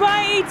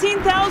goodbye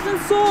 18,000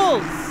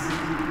 souls!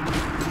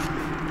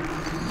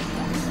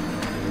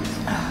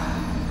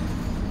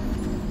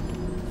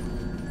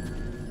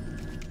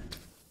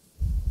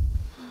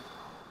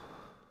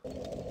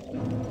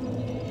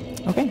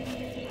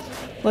 Okay.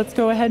 Let's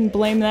go ahead and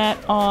blame that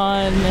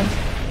on...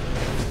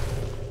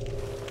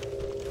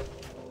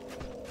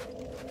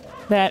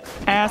 that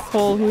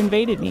asshole who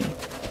invaded me.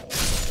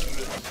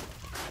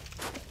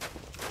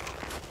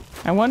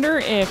 I wonder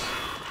if...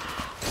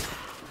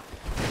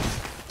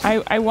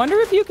 I wonder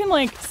if you can,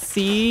 like,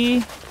 see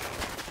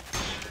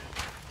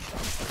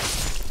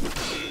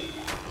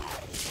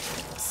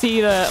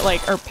the,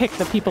 like, or pick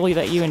the people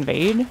that you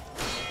invade.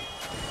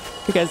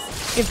 Because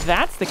if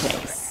that's the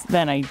case,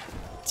 then I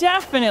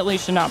definitely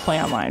should not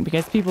play online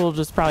because people will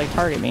just probably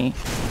target me.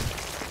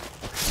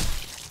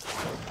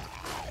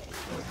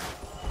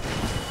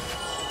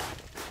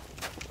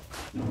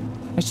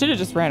 I should have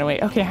just ran away.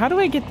 Okay, how do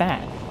I get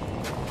that?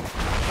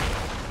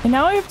 And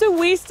now I have to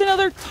waste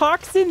another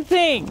toxin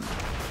thing.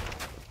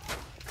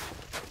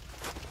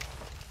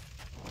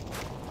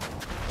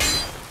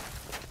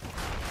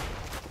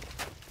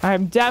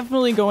 I'm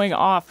definitely going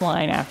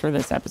offline after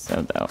this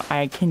episode, though.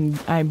 I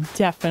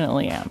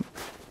definitely am.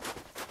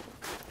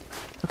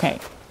 Okay,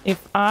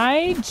 if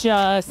I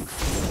just...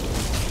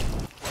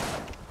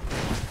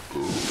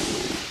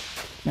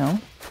 No?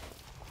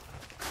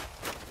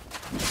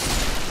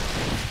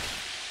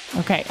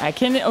 Okay, I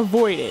can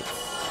avoid it.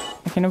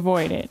 I can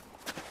avoid it.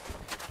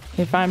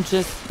 If I'm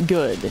just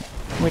good,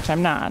 which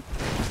I'm not.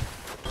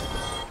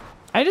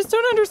 I just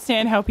don't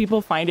understand how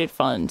people find it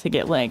fun to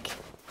get, like...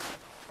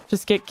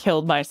 just get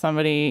killed by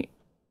somebody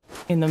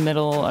in the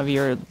middle of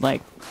your,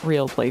 like,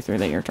 real playthrough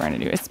that you're trying to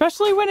do.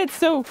 Especially when it's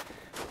so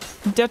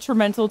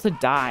detrimental to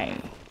die.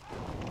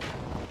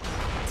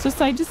 It's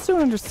just, I just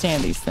don't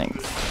understand these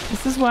things.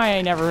 This is why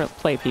I never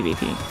play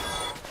PvP.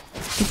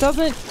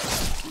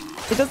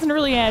 It doesn't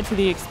really add to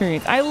the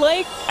experience.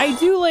 I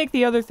do like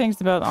the other things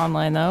about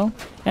online, though.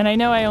 And I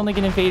know I only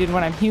get invaded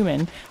when I'm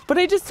human. But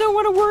I just don't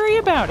want to worry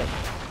about it.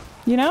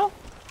 You know?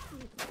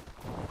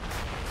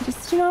 I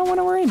just do not want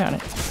to worry about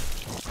it.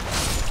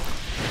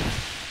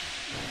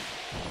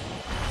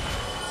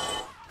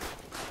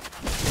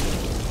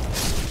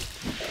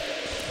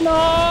 No,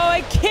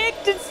 I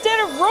kicked instead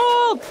of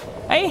rolled.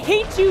 I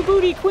hate you,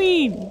 Booty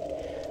Queen.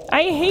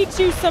 I hate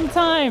you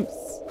sometimes.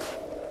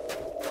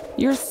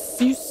 You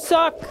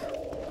suck.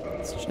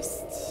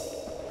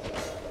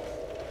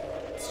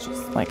 It's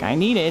just like I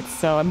need it,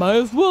 so I might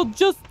as well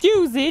just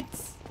use it.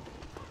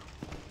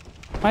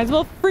 Might as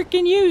well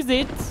freaking use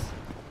it.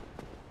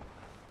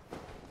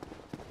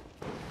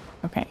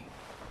 Okay.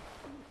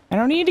 I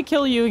don't need to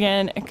kill you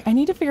again. I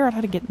need to figure out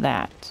how to get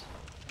that.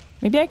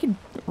 Maybe I could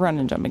run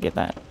and jump and get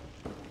that.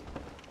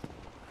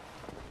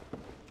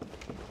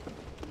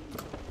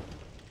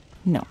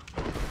 No.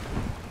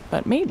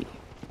 But maybe.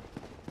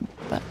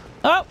 But...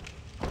 Oh!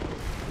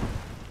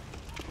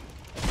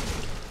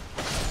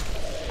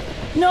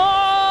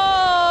 No!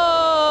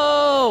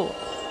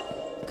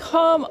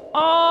 Come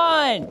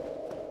on!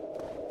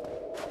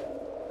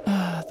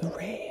 Ah, the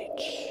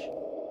rage.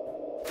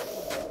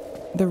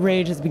 The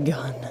rage has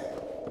begun.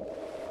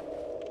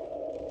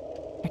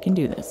 I can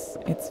do this.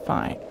 It's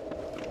fine.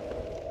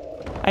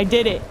 I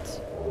did it!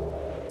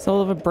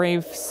 Soul of a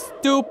brave,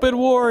 stupid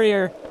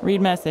warrior. Read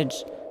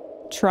message.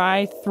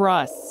 Try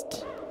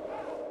thrust.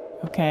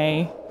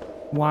 Okay.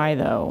 Why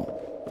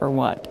though? For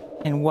what?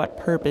 And what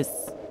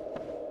purpose?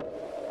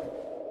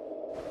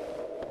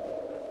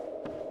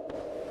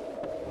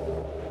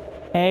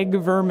 Egg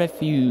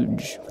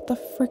vermifuge. What the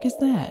frick is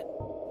that?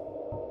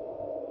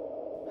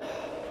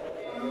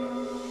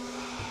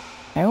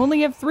 I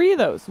only have 3 of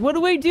those. What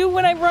do I do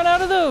when I run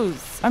out of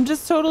those? I'm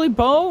just totally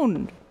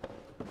boned.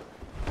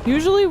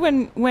 Usually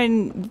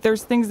when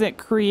there's things that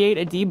create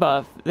a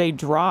debuff, they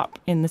drop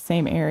in the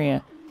same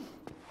area.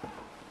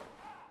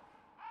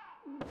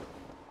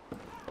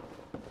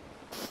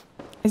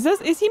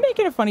 Is he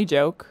making a funny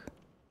joke?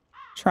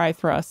 Try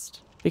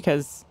thrust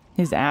because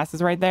his ass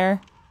is right there.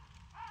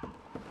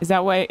 Is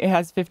that why it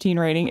has 15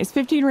 rating? Is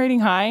 15 rating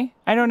high?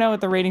 I don't know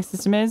what the rating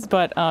system is,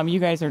 but you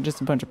guys are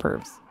just a bunch of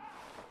pervs.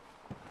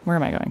 Where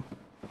am I going?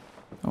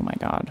 Oh my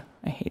god,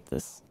 I hate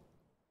this.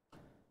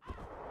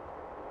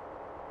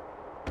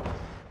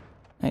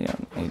 I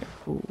don't.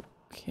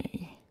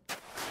 Okay.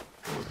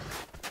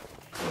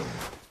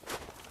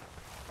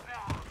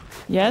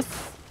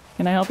 Yes?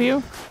 Can I help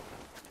you?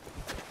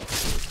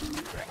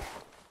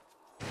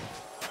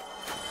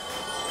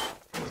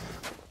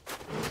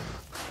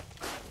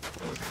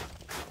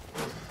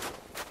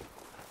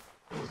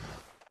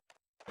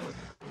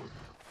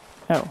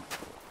 Oh.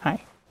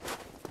 Hi.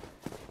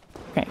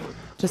 Okay.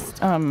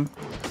 Just, no?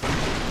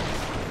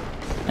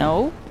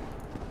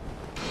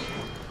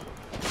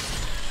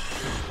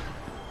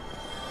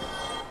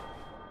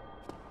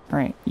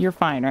 Alright, you're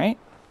fine, right?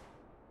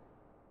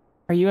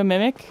 Are you a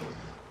mimic?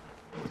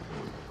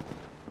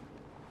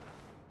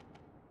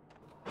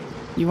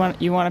 You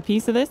want a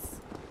piece of this?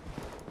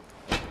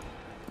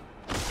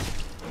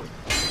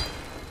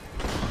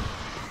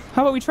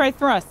 How about we try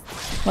thrust?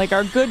 Like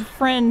our good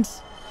friend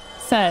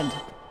said.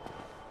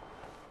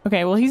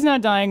 Okay, well he's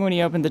not dying when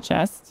he opened the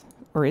chest.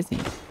 Or is he?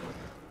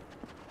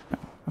 No,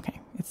 okay.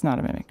 It's not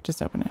a mimic.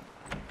 Just open it.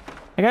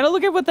 I gotta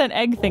look at what that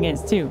egg thing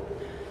is, too.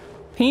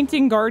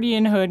 Painting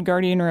guardian hood,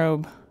 guardian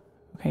robe.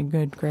 Okay,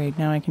 good, great.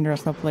 Now I can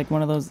dress up like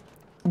one of those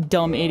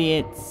dumb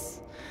idiots.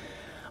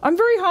 I'm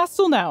very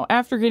hostile now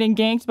after getting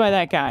ganked by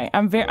that guy.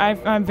 I'm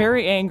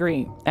very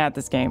angry at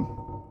this game.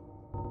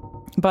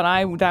 But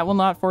that will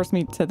not force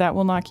me to, that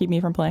will not keep me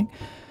from playing.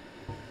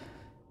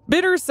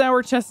 Bitter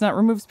sour chestnut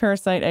removes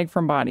parasite egg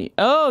from body.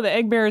 Oh, the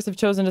egg bearers have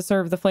chosen to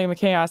serve the flame of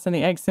chaos, and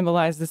the egg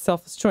symbolizes the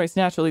selfless choice.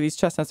 Naturally, these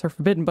chestnuts are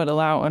forbidden, but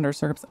allow under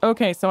circumstances.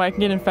 Okay, so I can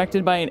get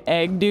infected by an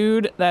egg,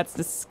 dude. That's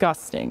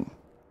disgusting.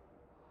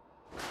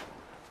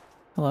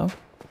 Hello?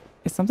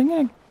 Is something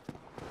egg?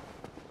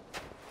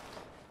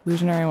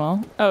 Illusionary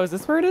wall. Oh, is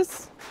this where it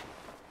is?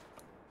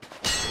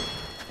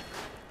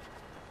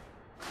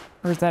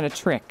 Or is that a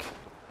trick?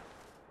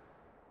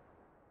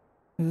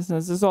 Is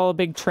this all a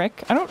big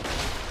trick? I don't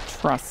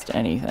trust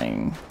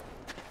anything.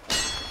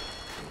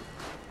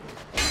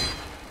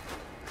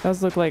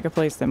 Does look like a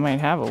place that might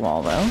have a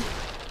wall, though.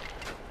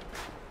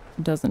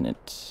 Doesn't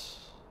it?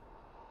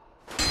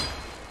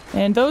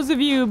 And those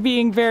of you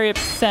being very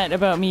upset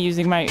about me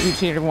using my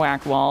Uchi to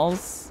whack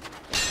walls,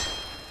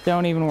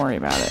 don't even worry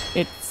about it.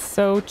 It's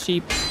so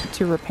cheap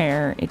to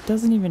repair. It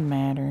doesn't even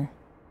matter.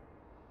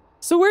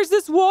 So where's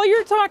this wall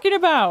you're talking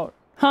about?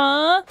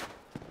 Huh?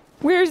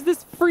 Where's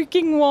this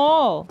freaking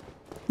wall?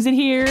 Is it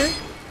here?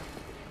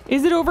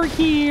 Is it over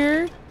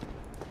here?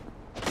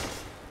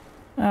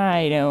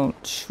 I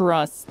don't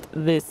trust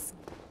this.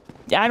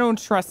 I don't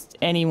trust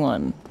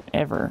anyone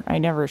ever. I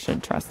never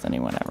should trust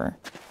anyone ever.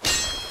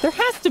 There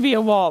has to be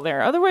a wall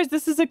there. Otherwise,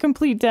 this is a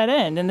complete dead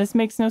end, and this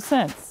makes no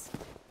sense.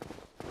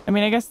 I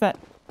mean, I guess that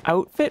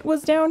outfit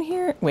was down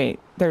here. Wait,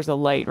 there's a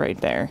light right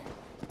there.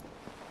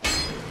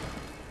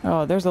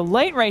 Oh, there's a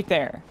light right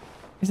there.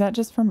 Is that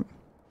just from...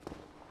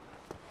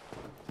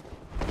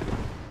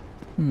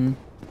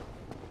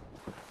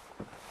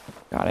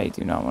 God, I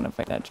do not want to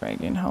fight that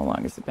dragon. How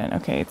long has it been?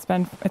 Okay, it's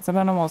been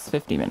almost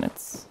 50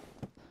 minutes.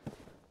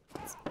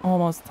 It's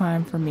almost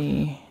time for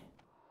me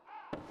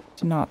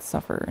to not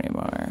suffer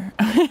anymore.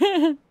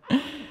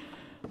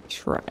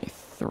 Try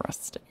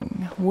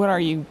thrusting. What are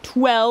you,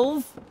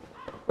 12?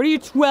 What are you,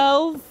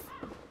 12?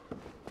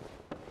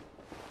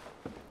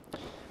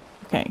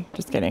 Okay,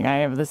 just kidding. I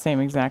have the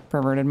same exact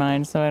perverted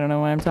mind, so I don't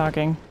know why I'm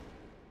talking.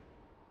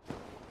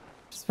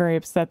 Just very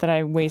upset that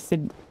I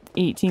wasted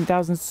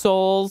 18,000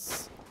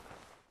 souls.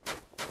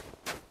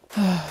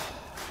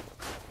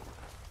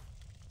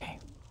 Okay.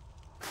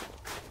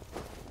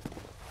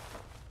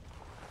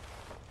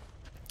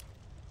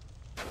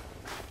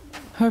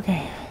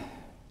 Okay.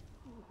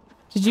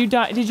 Did you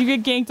die? Did you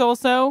get ganked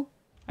also?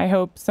 I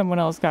hope someone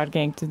else got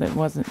ganked that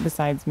wasn't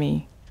besides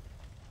me.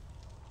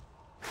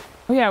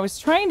 Oh yeah, I was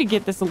trying to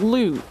get this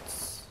loot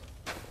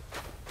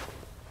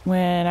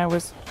when I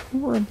was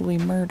horribly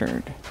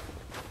murdered.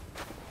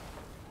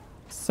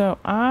 So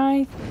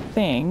I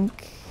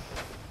think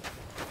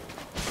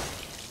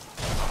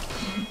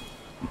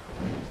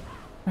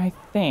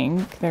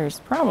there's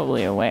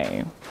probably a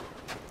way.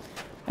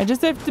 I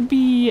just have to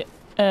be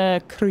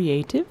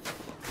creative.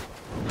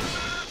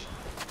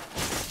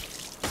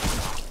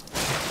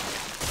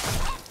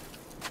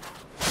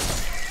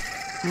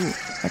 Ooh,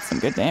 that's some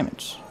good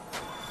damage.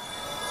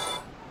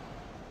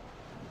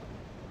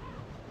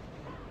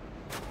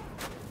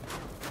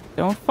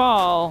 Don't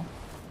fall,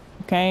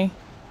 okay?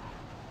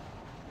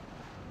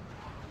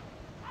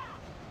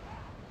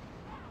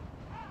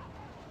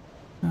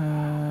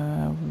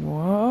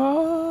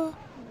 Whoa.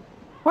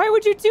 Why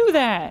would you do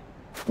that?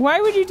 Why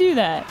would you do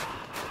that?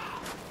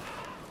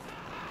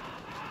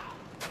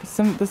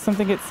 Does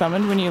something get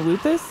summoned when you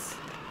loot this?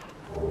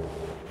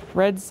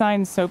 Red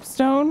sign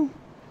soapstone?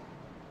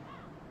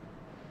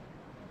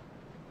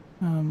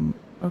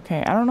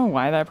 Okay, I don't know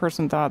why that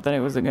person thought that it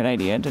was a good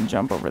idea to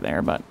jump over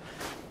there, but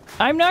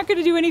I'm not going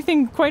to do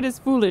anything quite as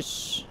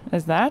foolish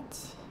as that.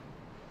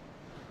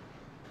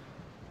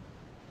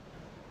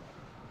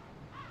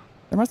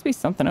 There must be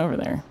something over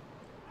there.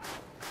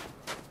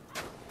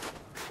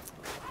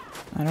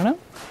 I don't know.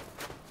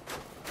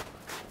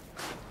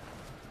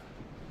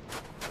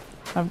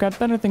 I've got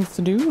better things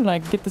to do,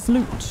 like get this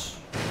loot.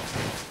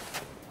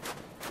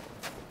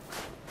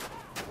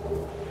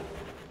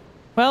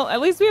 Well,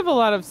 at least we have a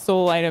lot of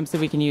soul items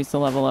that we can use to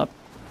level up.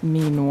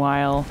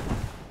 Meanwhile...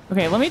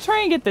 Okay, let me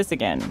try and get this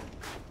again.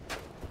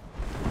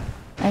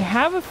 I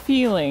have a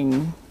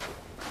feeling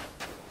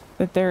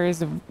that there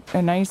is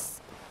a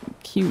nice,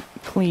 cute,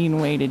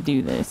 clean way to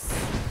do this.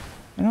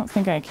 I don't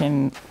think I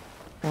can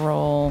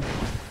roll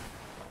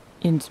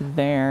into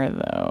there,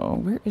 though.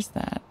 Where is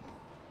that?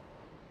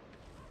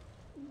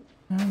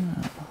 I don't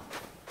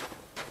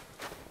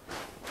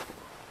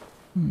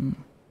know.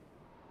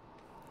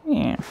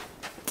 Yeah.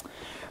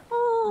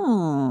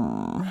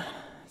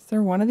 Is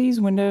there one of these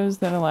windows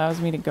that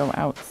allows me to go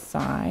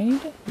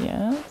outside?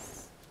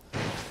 Yes.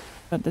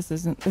 But this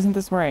isn't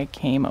this where I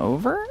came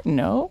over?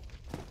 No.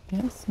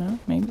 Yes, no,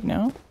 maybe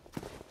no.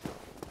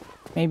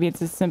 Maybe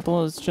it's as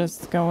simple as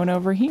just going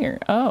over here.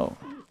 Oh.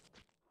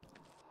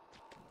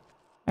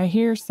 I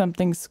hear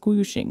something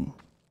squooshing.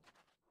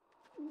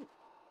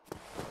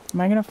 Am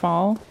I gonna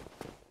fall?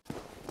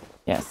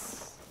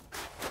 Yes.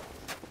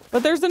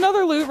 But there's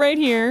another loot right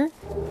here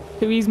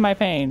to ease my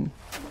pain.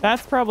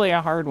 That's probably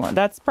a hard one.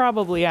 That's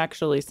probably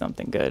actually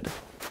something good.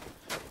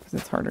 Because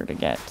it's harder to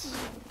get.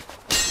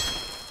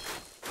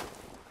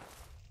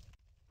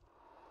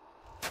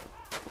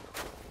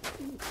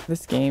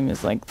 This game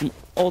is like the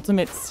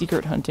ultimate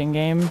secret hunting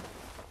game.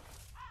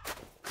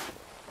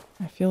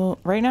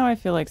 Right now I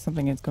feel like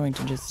something is going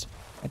to just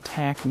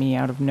attack me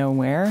out of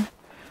nowhere. I'm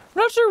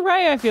not sure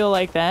why I feel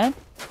like that,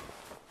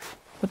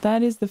 but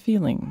that is the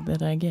feeling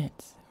that I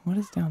get. What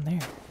is down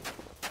there?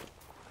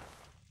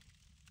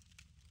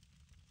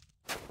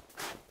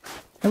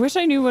 I wish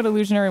I knew what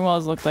illusionary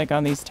walls looked like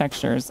on these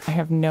textures. I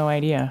have no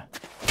idea.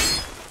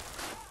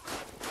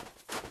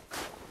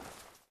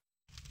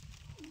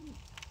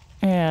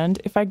 And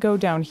if I go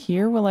down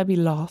here, will I be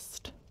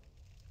lost?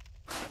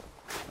 I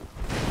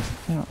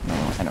don't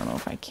know. I don't know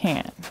if I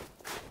can.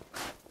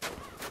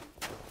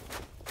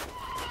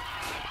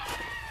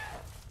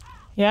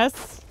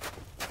 Yes?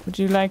 Would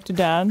you like to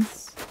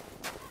dance?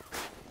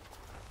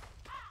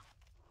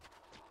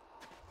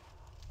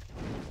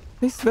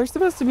 They're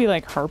supposed to be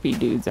like harpy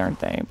dudes, aren't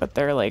they? But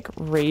they're like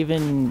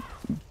raven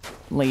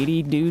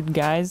lady dude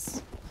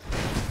guys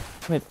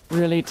with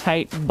really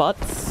tight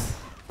butts.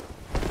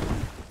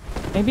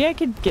 Maybe I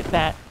could get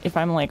that if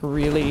I'm like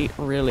really,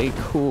 really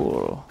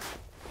cool.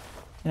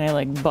 And I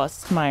like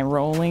bust my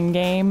rolling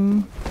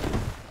game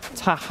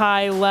to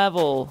high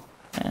level.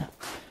 Yeah.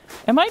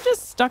 Am I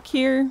just stuck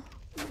here?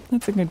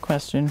 That's a good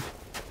question.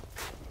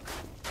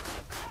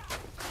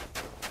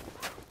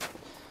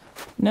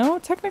 No,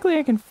 technically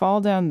I can fall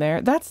down there.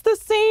 That's the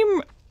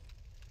same.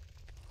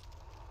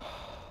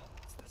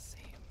 It's the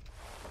same.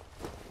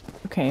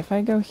 Okay, if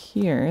I go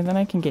here, then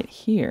I can get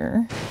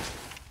here.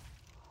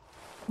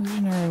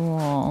 Illusionary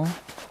wall.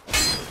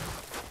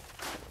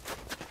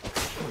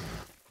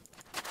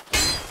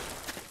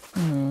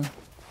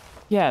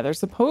 Yeah, there's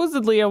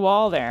supposedly a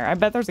wall there. I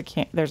bet there's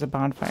a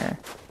bonfire.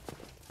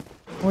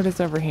 What is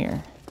over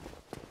here?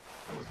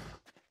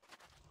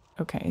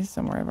 Okay,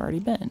 somewhere I've already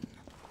been.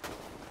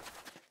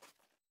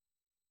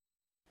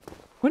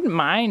 Wouldn't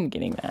mind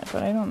getting that,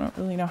 but I don't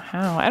really know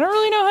how. I don't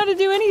really know how to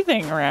do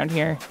anything around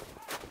here.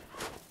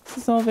 This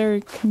is all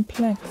very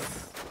complex.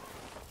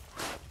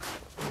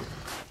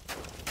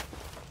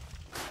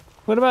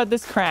 What about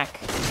this crack?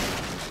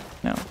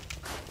 No.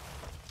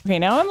 Okay,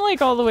 now I'm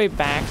like all the way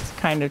back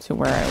kind of to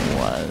where I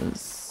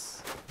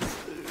was.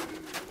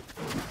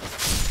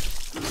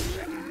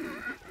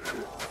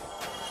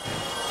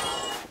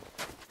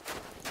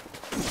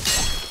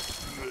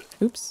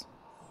 Oops.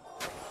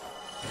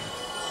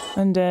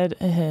 Undead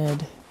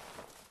ahead.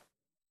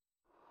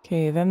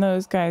 Okay, then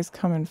those guys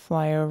come and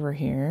fly over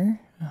here.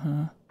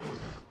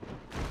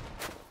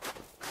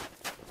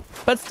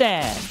 Butt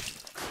stab.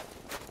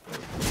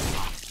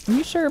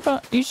 You sure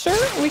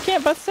we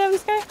can't butt stab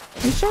this guy?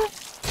 You sure?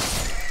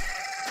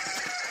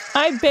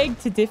 I beg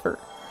to differ.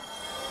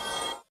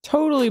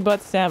 Totally butt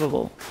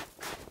stabbable.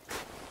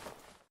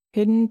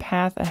 Hidden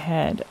path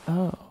ahead.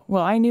 Oh,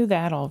 well, I knew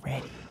that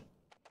already.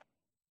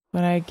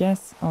 But I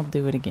guess I'll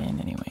do it again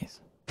anyways.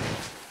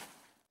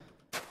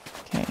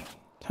 Okay,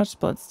 touch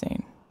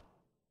bloodstain.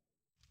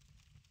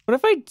 What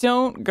if I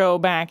don't go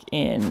back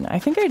in? I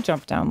think I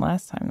jumped down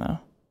last time though.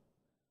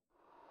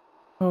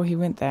 Oh, he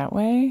went that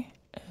way?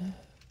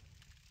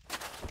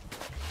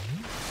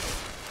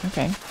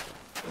 Okay.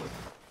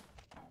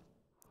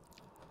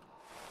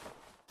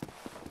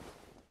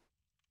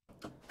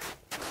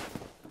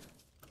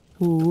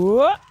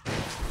 Ooh.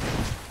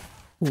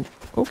 Ooh.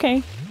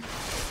 Okay.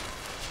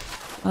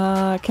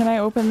 Can I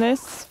open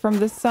this from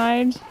this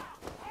side?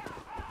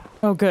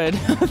 Oh, good.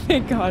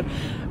 Thank God.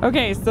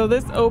 Okay, so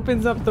this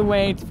opens up the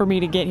way for me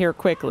to get here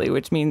quickly,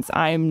 which means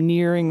I'm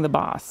nearing the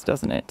boss,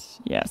 doesn't it?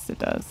 Yes, it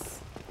does.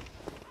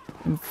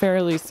 I'm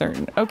fairly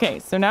certain. Okay,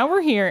 so now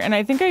we're here, and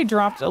I think I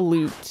dropped a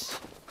loot.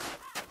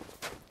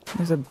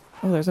 There's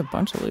a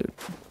bunch of loot.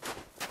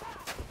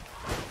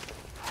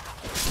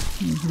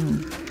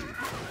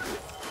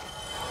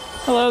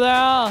 Hello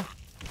there.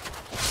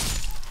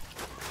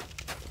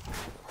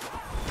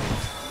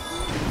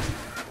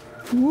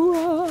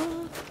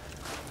 Whoa.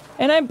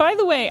 And by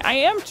the way, I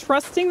am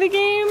trusting the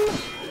game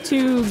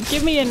to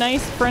give me a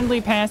nice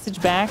friendly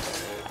passage back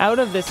out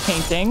of this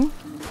painting.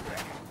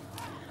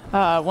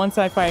 Once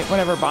I fight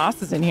whatever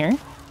boss is in here.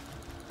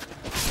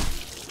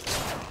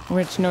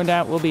 Which no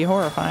doubt will be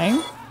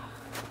horrifying.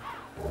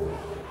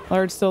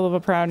 Large soul of a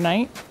proud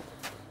knight.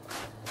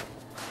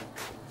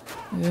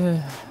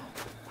 Ugh.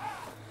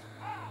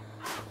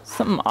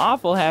 Something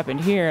awful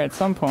happened here at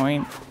some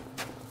point.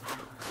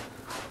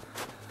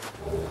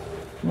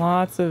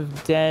 Lots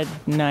of dead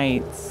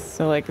knights.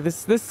 So like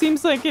this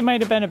seems like it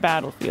might have been a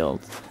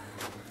battlefield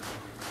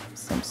of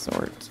some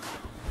sort.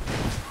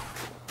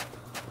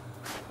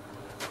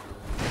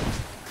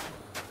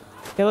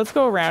 Okay, let's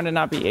go around and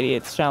not be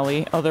idiots, shall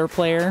we? Other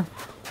player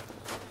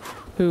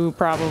who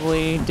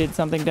probably did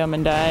something dumb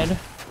and died.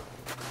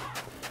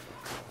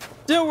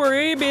 Don't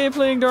worry,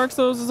 playing Dark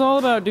Souls is all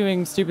about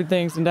doing stupid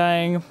things and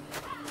dying.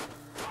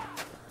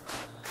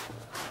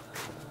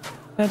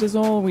 That is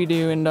all we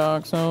do in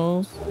Dark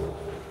Souls.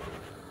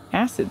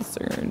 Acid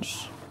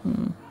surge.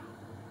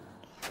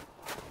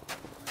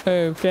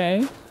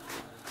 Okay.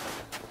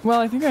 Well,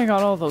 I think I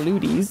got all the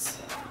looties.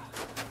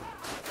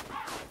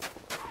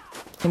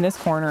 In this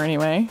corner,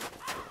 anyway.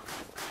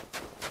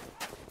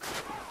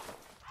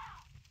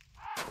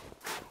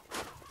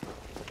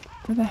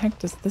 Where the heck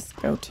does this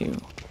go to? Do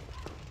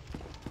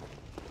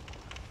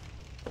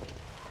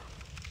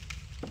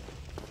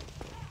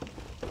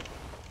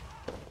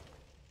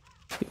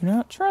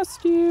not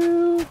trust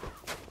you.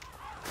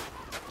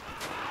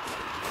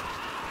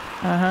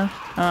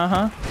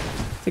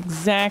 That's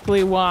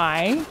exactly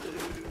why.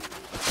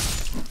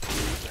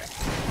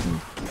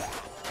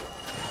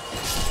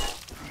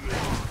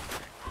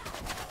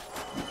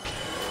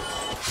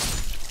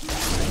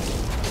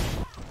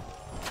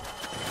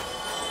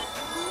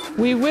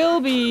 We will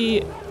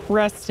be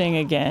resting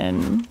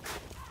again.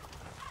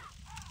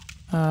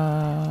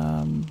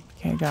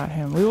 Okay, got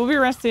him. We will be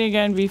resting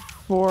again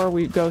before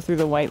we go through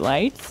the white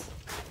lights.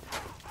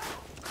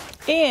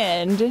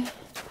 And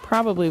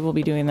probably we'll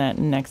be doing that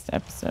next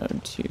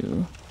episode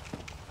too.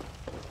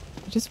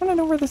 I just want to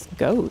know where this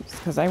goes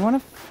because I want to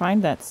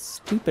find that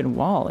stupid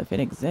wall if it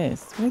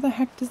exists. Where the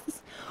heck does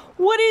this...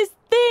 What is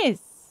this?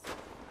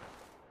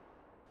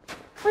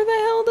 Where the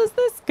hell does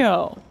this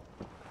go?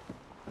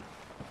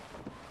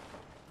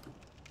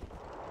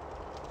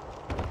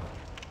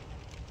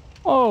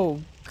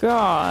 Oh,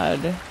 God.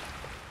 What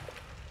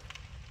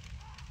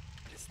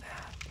is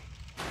that?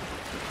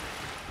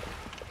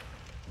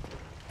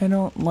 I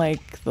don't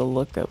like the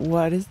look of...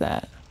 What is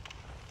that?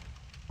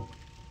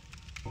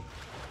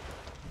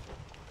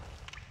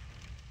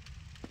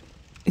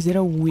 Is it a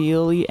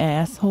wheelie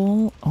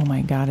asshole? Oh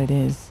my God, it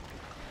is.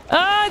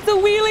 Ah, it's a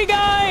wheelie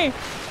guy!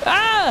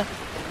 Ah!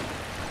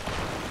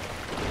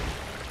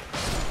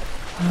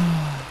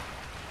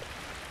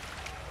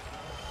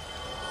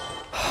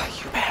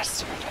 You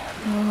bastard.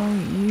 Oh,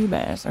 you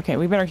bastard. Okay,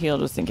 we better heal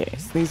just in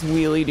case. These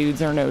wheelie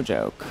dudes are no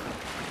joke.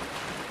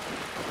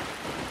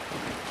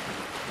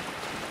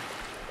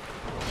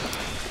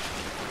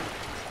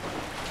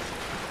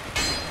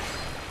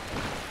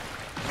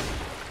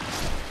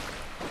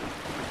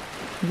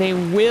 They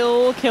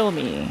will kill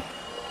me.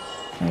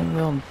 They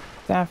will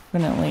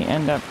definitely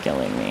end up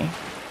killing me.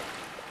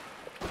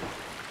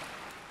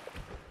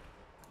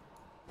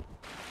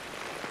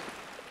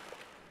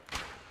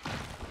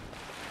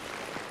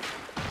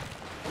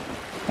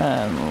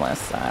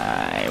 Unless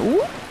I...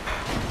 Whoop.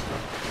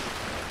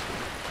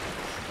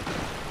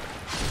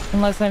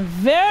 Unless I'm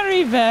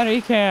very,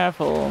 very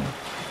careful.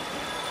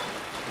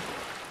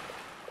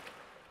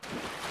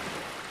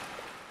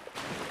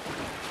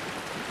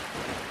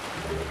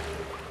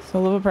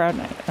 Soul of a Proud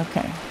Knight.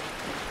 Okay.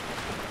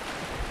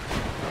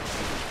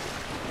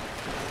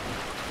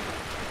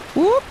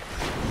 Whoop!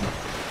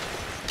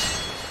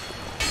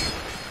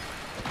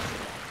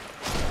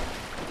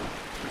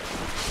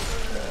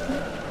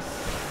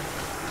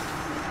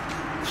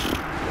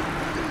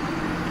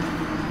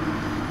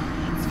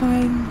 It's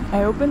fine.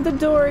 I opened the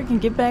door. I can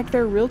get back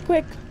there real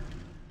quick.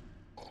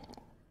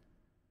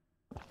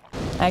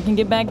 I can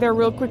get back there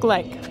real quick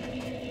like.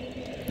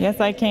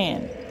 Yes, I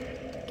can.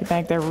 Get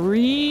back there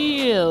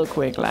real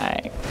quick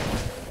like.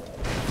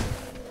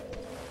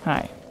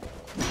 Hi.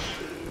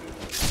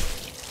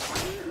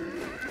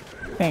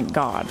 Thank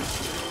God.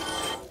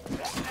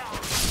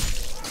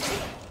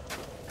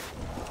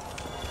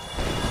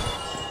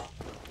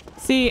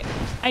 See,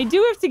 I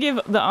do have to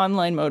give the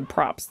online mode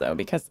props though,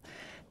 because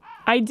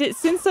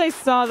since I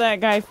saw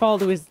that guy fall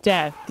to his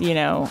death, you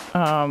know,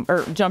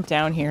 or jump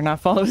down here, not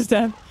fall to his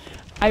death,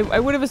 I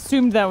would have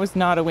assumed that was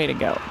not a way to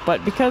go.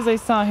 But because I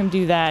saw him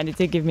do that, it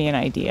did give me an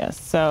idea.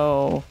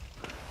 So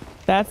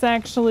that's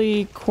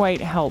actually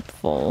quite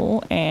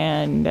helpful.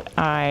 And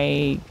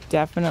I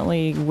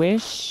definitely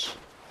wish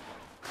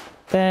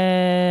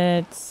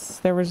that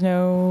there was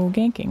no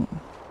ganking.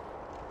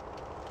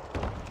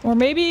 Or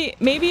maybe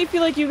if you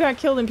like you got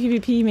killed in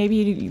PvP,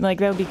 maybe like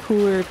that would be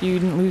cooler if you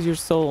didn't lose your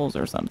souls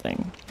or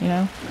something, you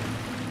know?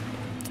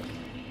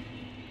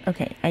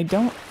 Okay, I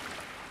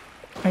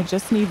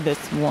just need this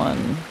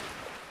one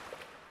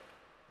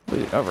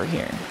loot over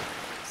here.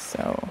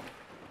 So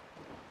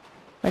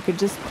if I could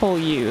just pull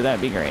you,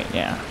 that'd be great,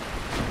 yeah.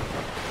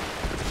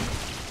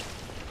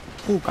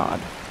 Oh God.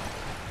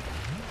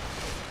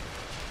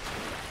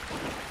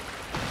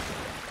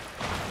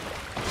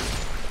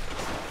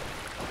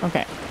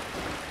 Okay.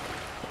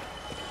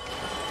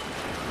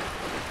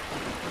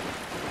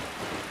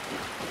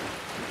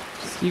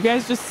 You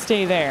guys just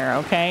stay there,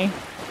 okay?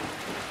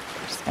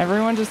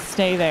 Everyone just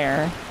stay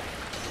there.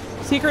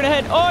 Secret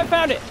ahead. Oh, I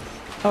found it.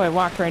 Oh, I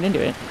walked right into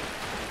it.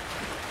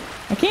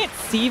 I can't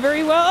see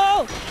very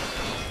well.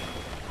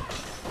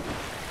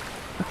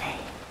 Okay.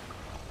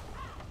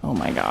 Oh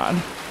my God.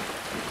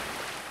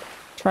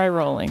 Try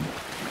rolling.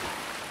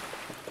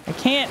 I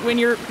can't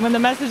when the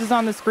message is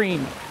on the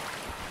screen.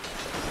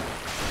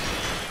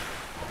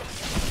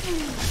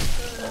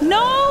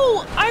 No!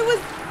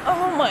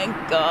 Oh my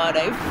God,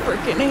 I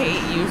freaking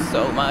hate you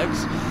so much.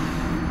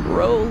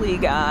 Rolly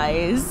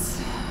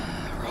guys.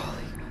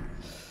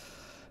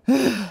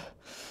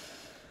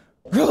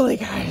 Rolly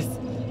guys.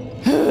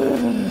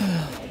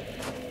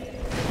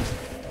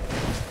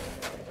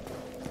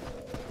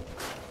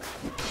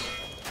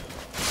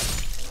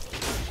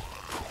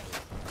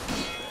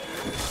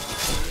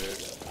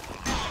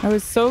 I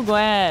was so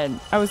glad.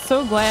 I was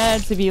so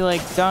glad to be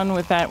like done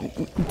with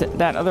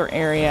that other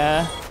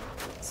area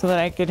so that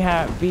I could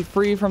be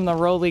free from the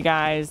roly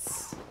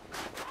guys.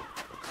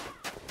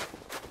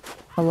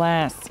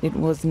 Alas, it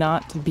was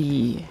not to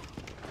be.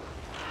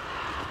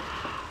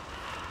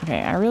 Okay,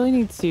 I really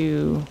need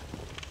to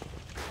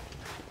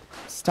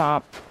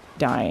stop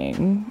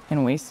dying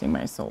and wasting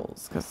my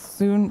souls because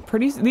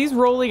these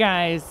roly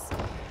guys,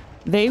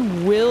 they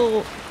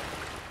will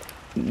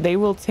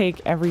take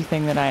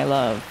everything that I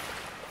love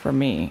from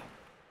me,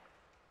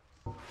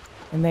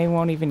 and they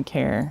won't even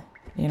care,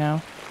 you know?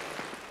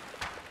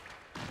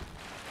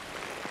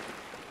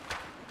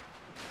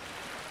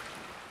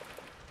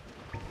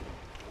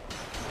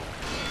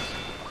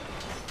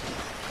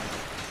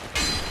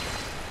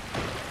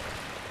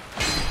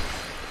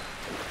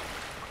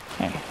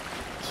 Okay.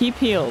 Keep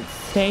healed.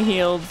 Stay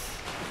healed.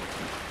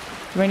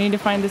 Do I need to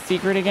find the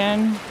secret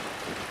again?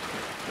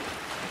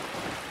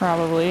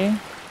 Probably.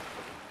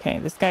 Okay,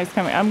 this guy's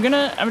coming. I'm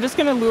just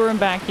gonna lure him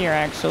back here,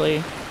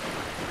 actually.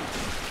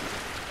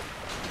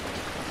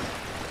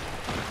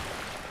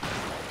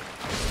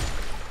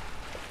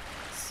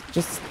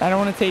 I don't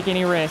want to take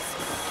any risks.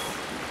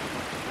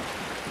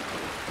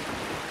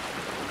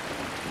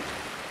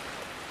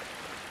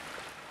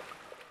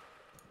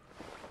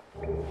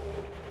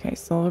 Okay,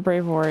 still a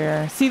brave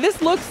warrior. See,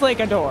 this looks like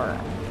a door.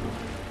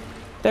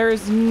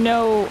 There's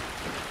no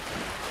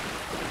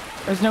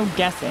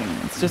guessing.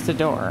 It's just a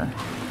door.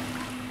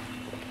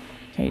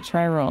 Okay,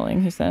 try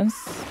rolling, he says.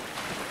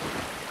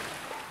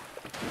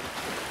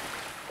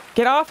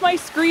 Get off my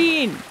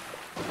screen!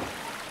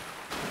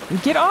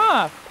 Get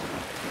off!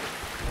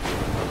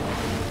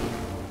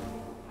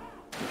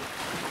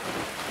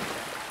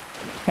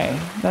 Okay,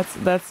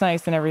 that's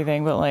nice and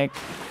everything, but like...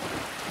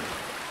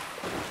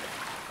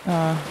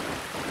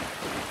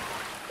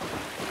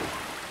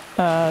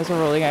 there's a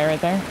rolling guy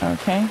right there.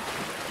 Okay.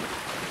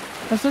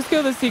 Let's just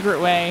go the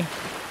secret way.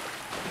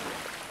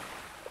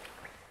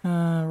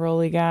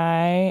 Rolly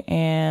guy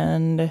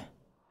and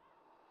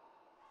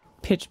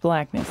pitch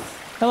blackness.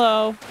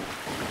 Hello.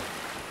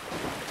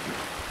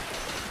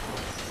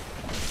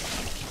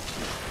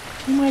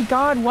 Oh my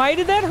god, why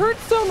did that hurt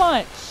so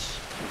much?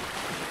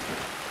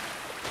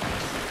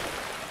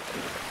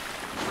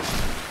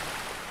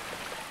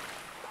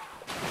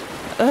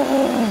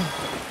 Ugh.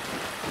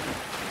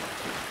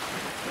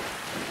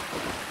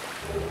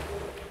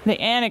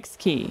 The annex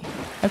key.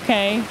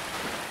 Okay.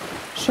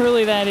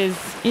 Surely that is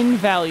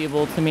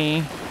invaluable to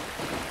me.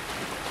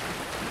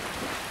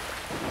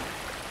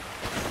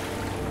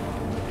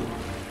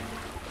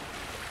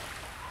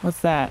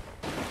 What's that?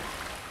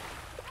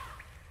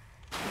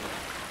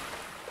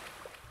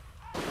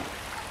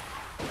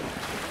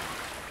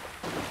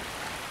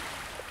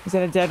 Is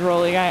that a dead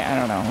rolly guy? I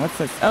don't know. What's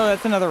this? Oh,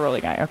 that's another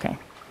rolly guy. Okay.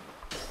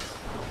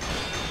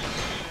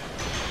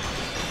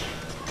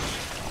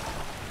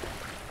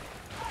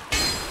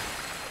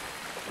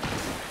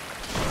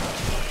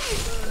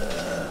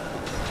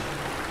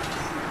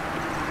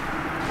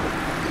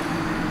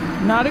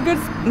 Not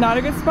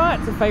a good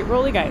spot to fight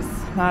rolly guys.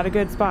 Not a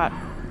good spot.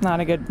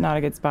 Not a good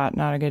spot.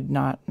 Not good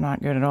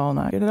at all.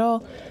 Not good at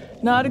all.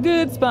 Not a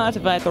good spot to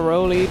fight the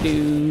roly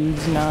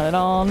dudes. Not at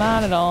all.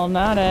 Not at all.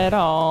 Not at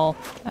all.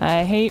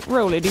 I hate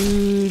roly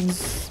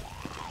dudes.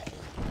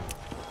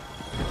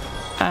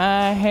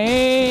 I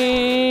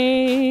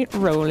hate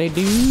roly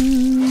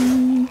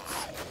dudes.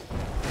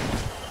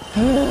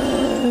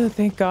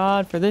 Thank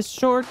God for this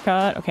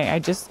shortcut. Okay,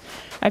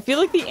 I feel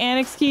like the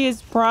annex key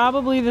is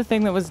probably the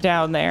thing that was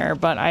down there,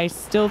 but I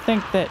still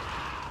think that,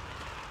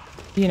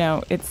 you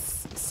know,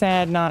 it's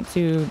sad not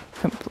to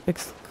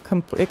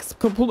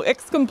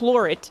explore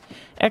it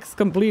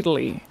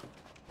completely.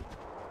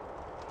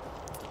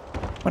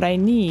 What I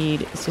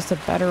need is just a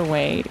better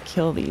way to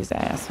kill these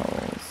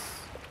assholes.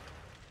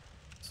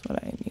 That's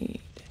what I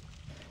need.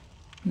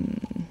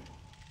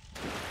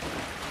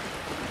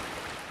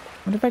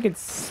 What if I could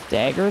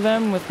stagger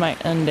them with my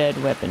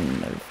undead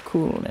weapon of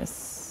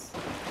coolness?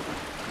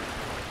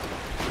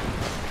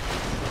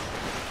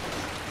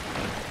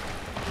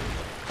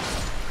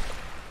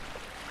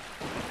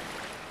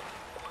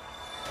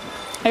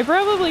 I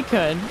probably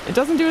could. It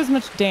doesn't do as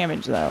much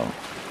damage, though.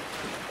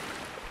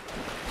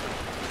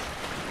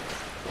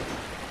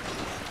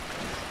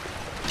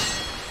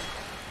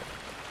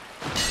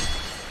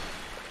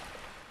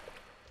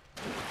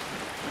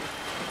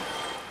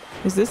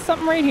 Is this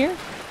something right here?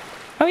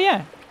 Oh,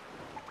 yeah.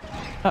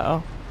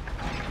 Uh-oh.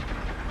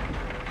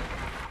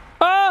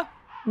 Ah!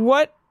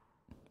 What?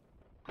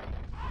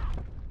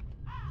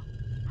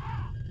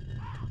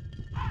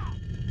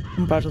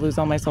 I'm about to lose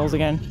all my souls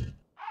again.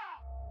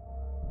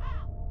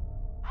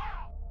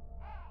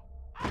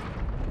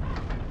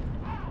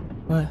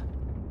 What?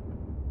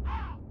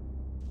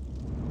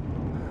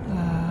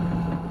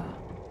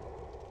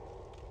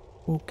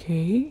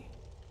 Okay.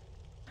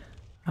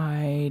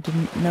 I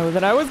didn't know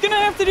that I was gonna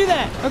have to do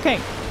that. Okay.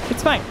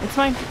 It's fine. It's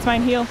fine. It's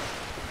fine. Heal.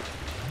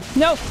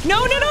 No.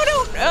 No, no, no,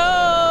 no.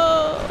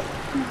 Oh.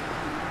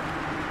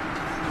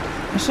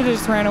 I should have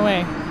just ran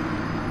away.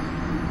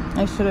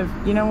 I should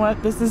have, you know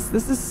what? This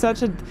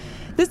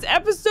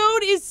episode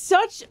is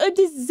such a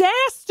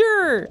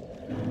disaster.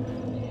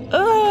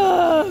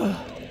 Ugh.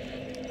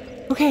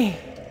 Okay.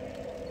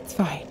 It's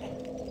fine.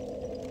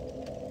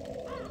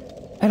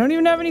 I don't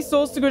even have any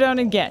souls to go down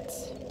and get.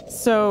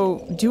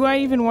 So, do I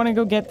even want to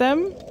go get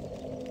them?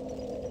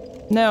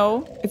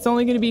 No, it's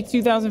only going to be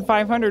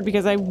 2,500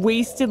 because I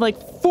wasted like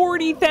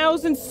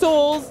 40,000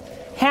 souls,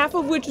 half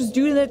of which was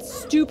due to that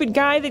stupid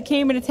guy that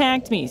came and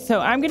attacked me. So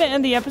I'm going to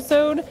end the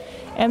episode,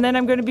 and then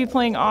I'm going to be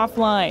playing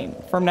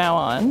offline from now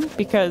on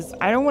because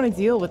I don't want to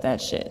deal with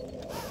that shit.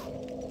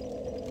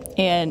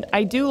 And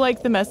I do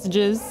like the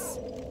messages,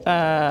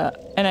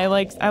 and I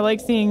like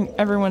seeing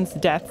everyone's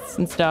deaths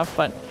and stuff,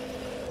 but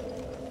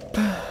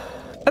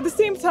at the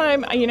same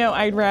time, you know,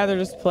 I'd rather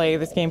just play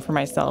this game for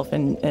myself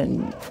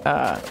and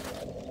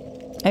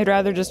I'd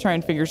rather just try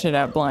and figure shit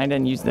out blind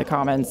and use the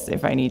comments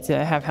if I need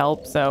to have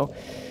help. So,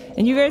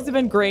 and you guys have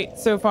been great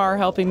so far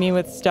helping me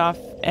with stuff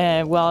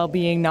while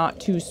being not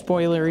too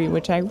spoilery,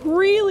 which I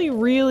really,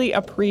 really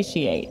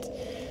appreciate.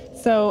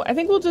 So I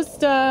think we'll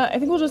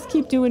just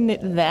keep doing it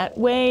that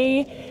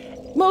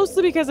way,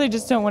 mostly because I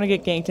just don't want to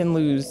get ganked and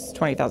lose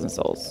 20,000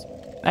 souls.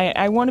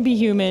 I want to be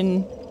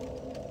human.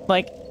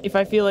 Like, if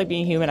I feel like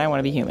being human, I want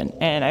to be human,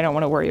 and I don't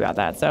want to worry about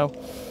that. So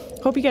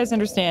hope you guys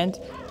understand,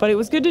 but it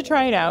was good to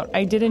try it out.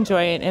 I did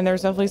enjoy it, and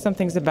there's definitely some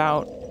things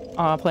about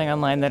playing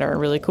online that are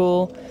really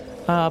cool.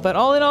 But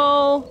all in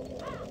all,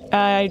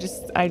 I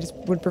just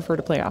would prefer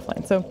to play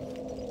offline. So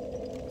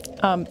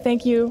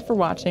thank you for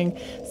watching.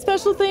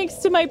 Special thanks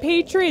to my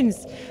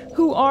patrons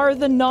who are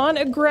the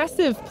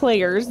non-aggressive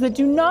players that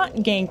do not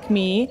gank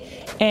me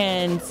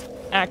and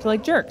act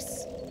like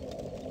jerks.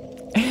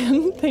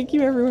 And thank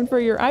you everyone for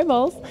your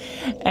eyeballs,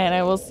 and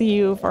I will see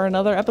you for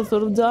another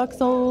episode of Dark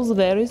Souls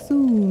very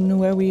soon,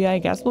 where I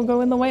guess we'll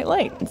go in the white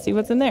light and see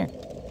what's in there.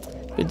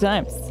 Good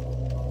times.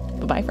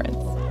 Bye-bye,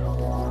 friends.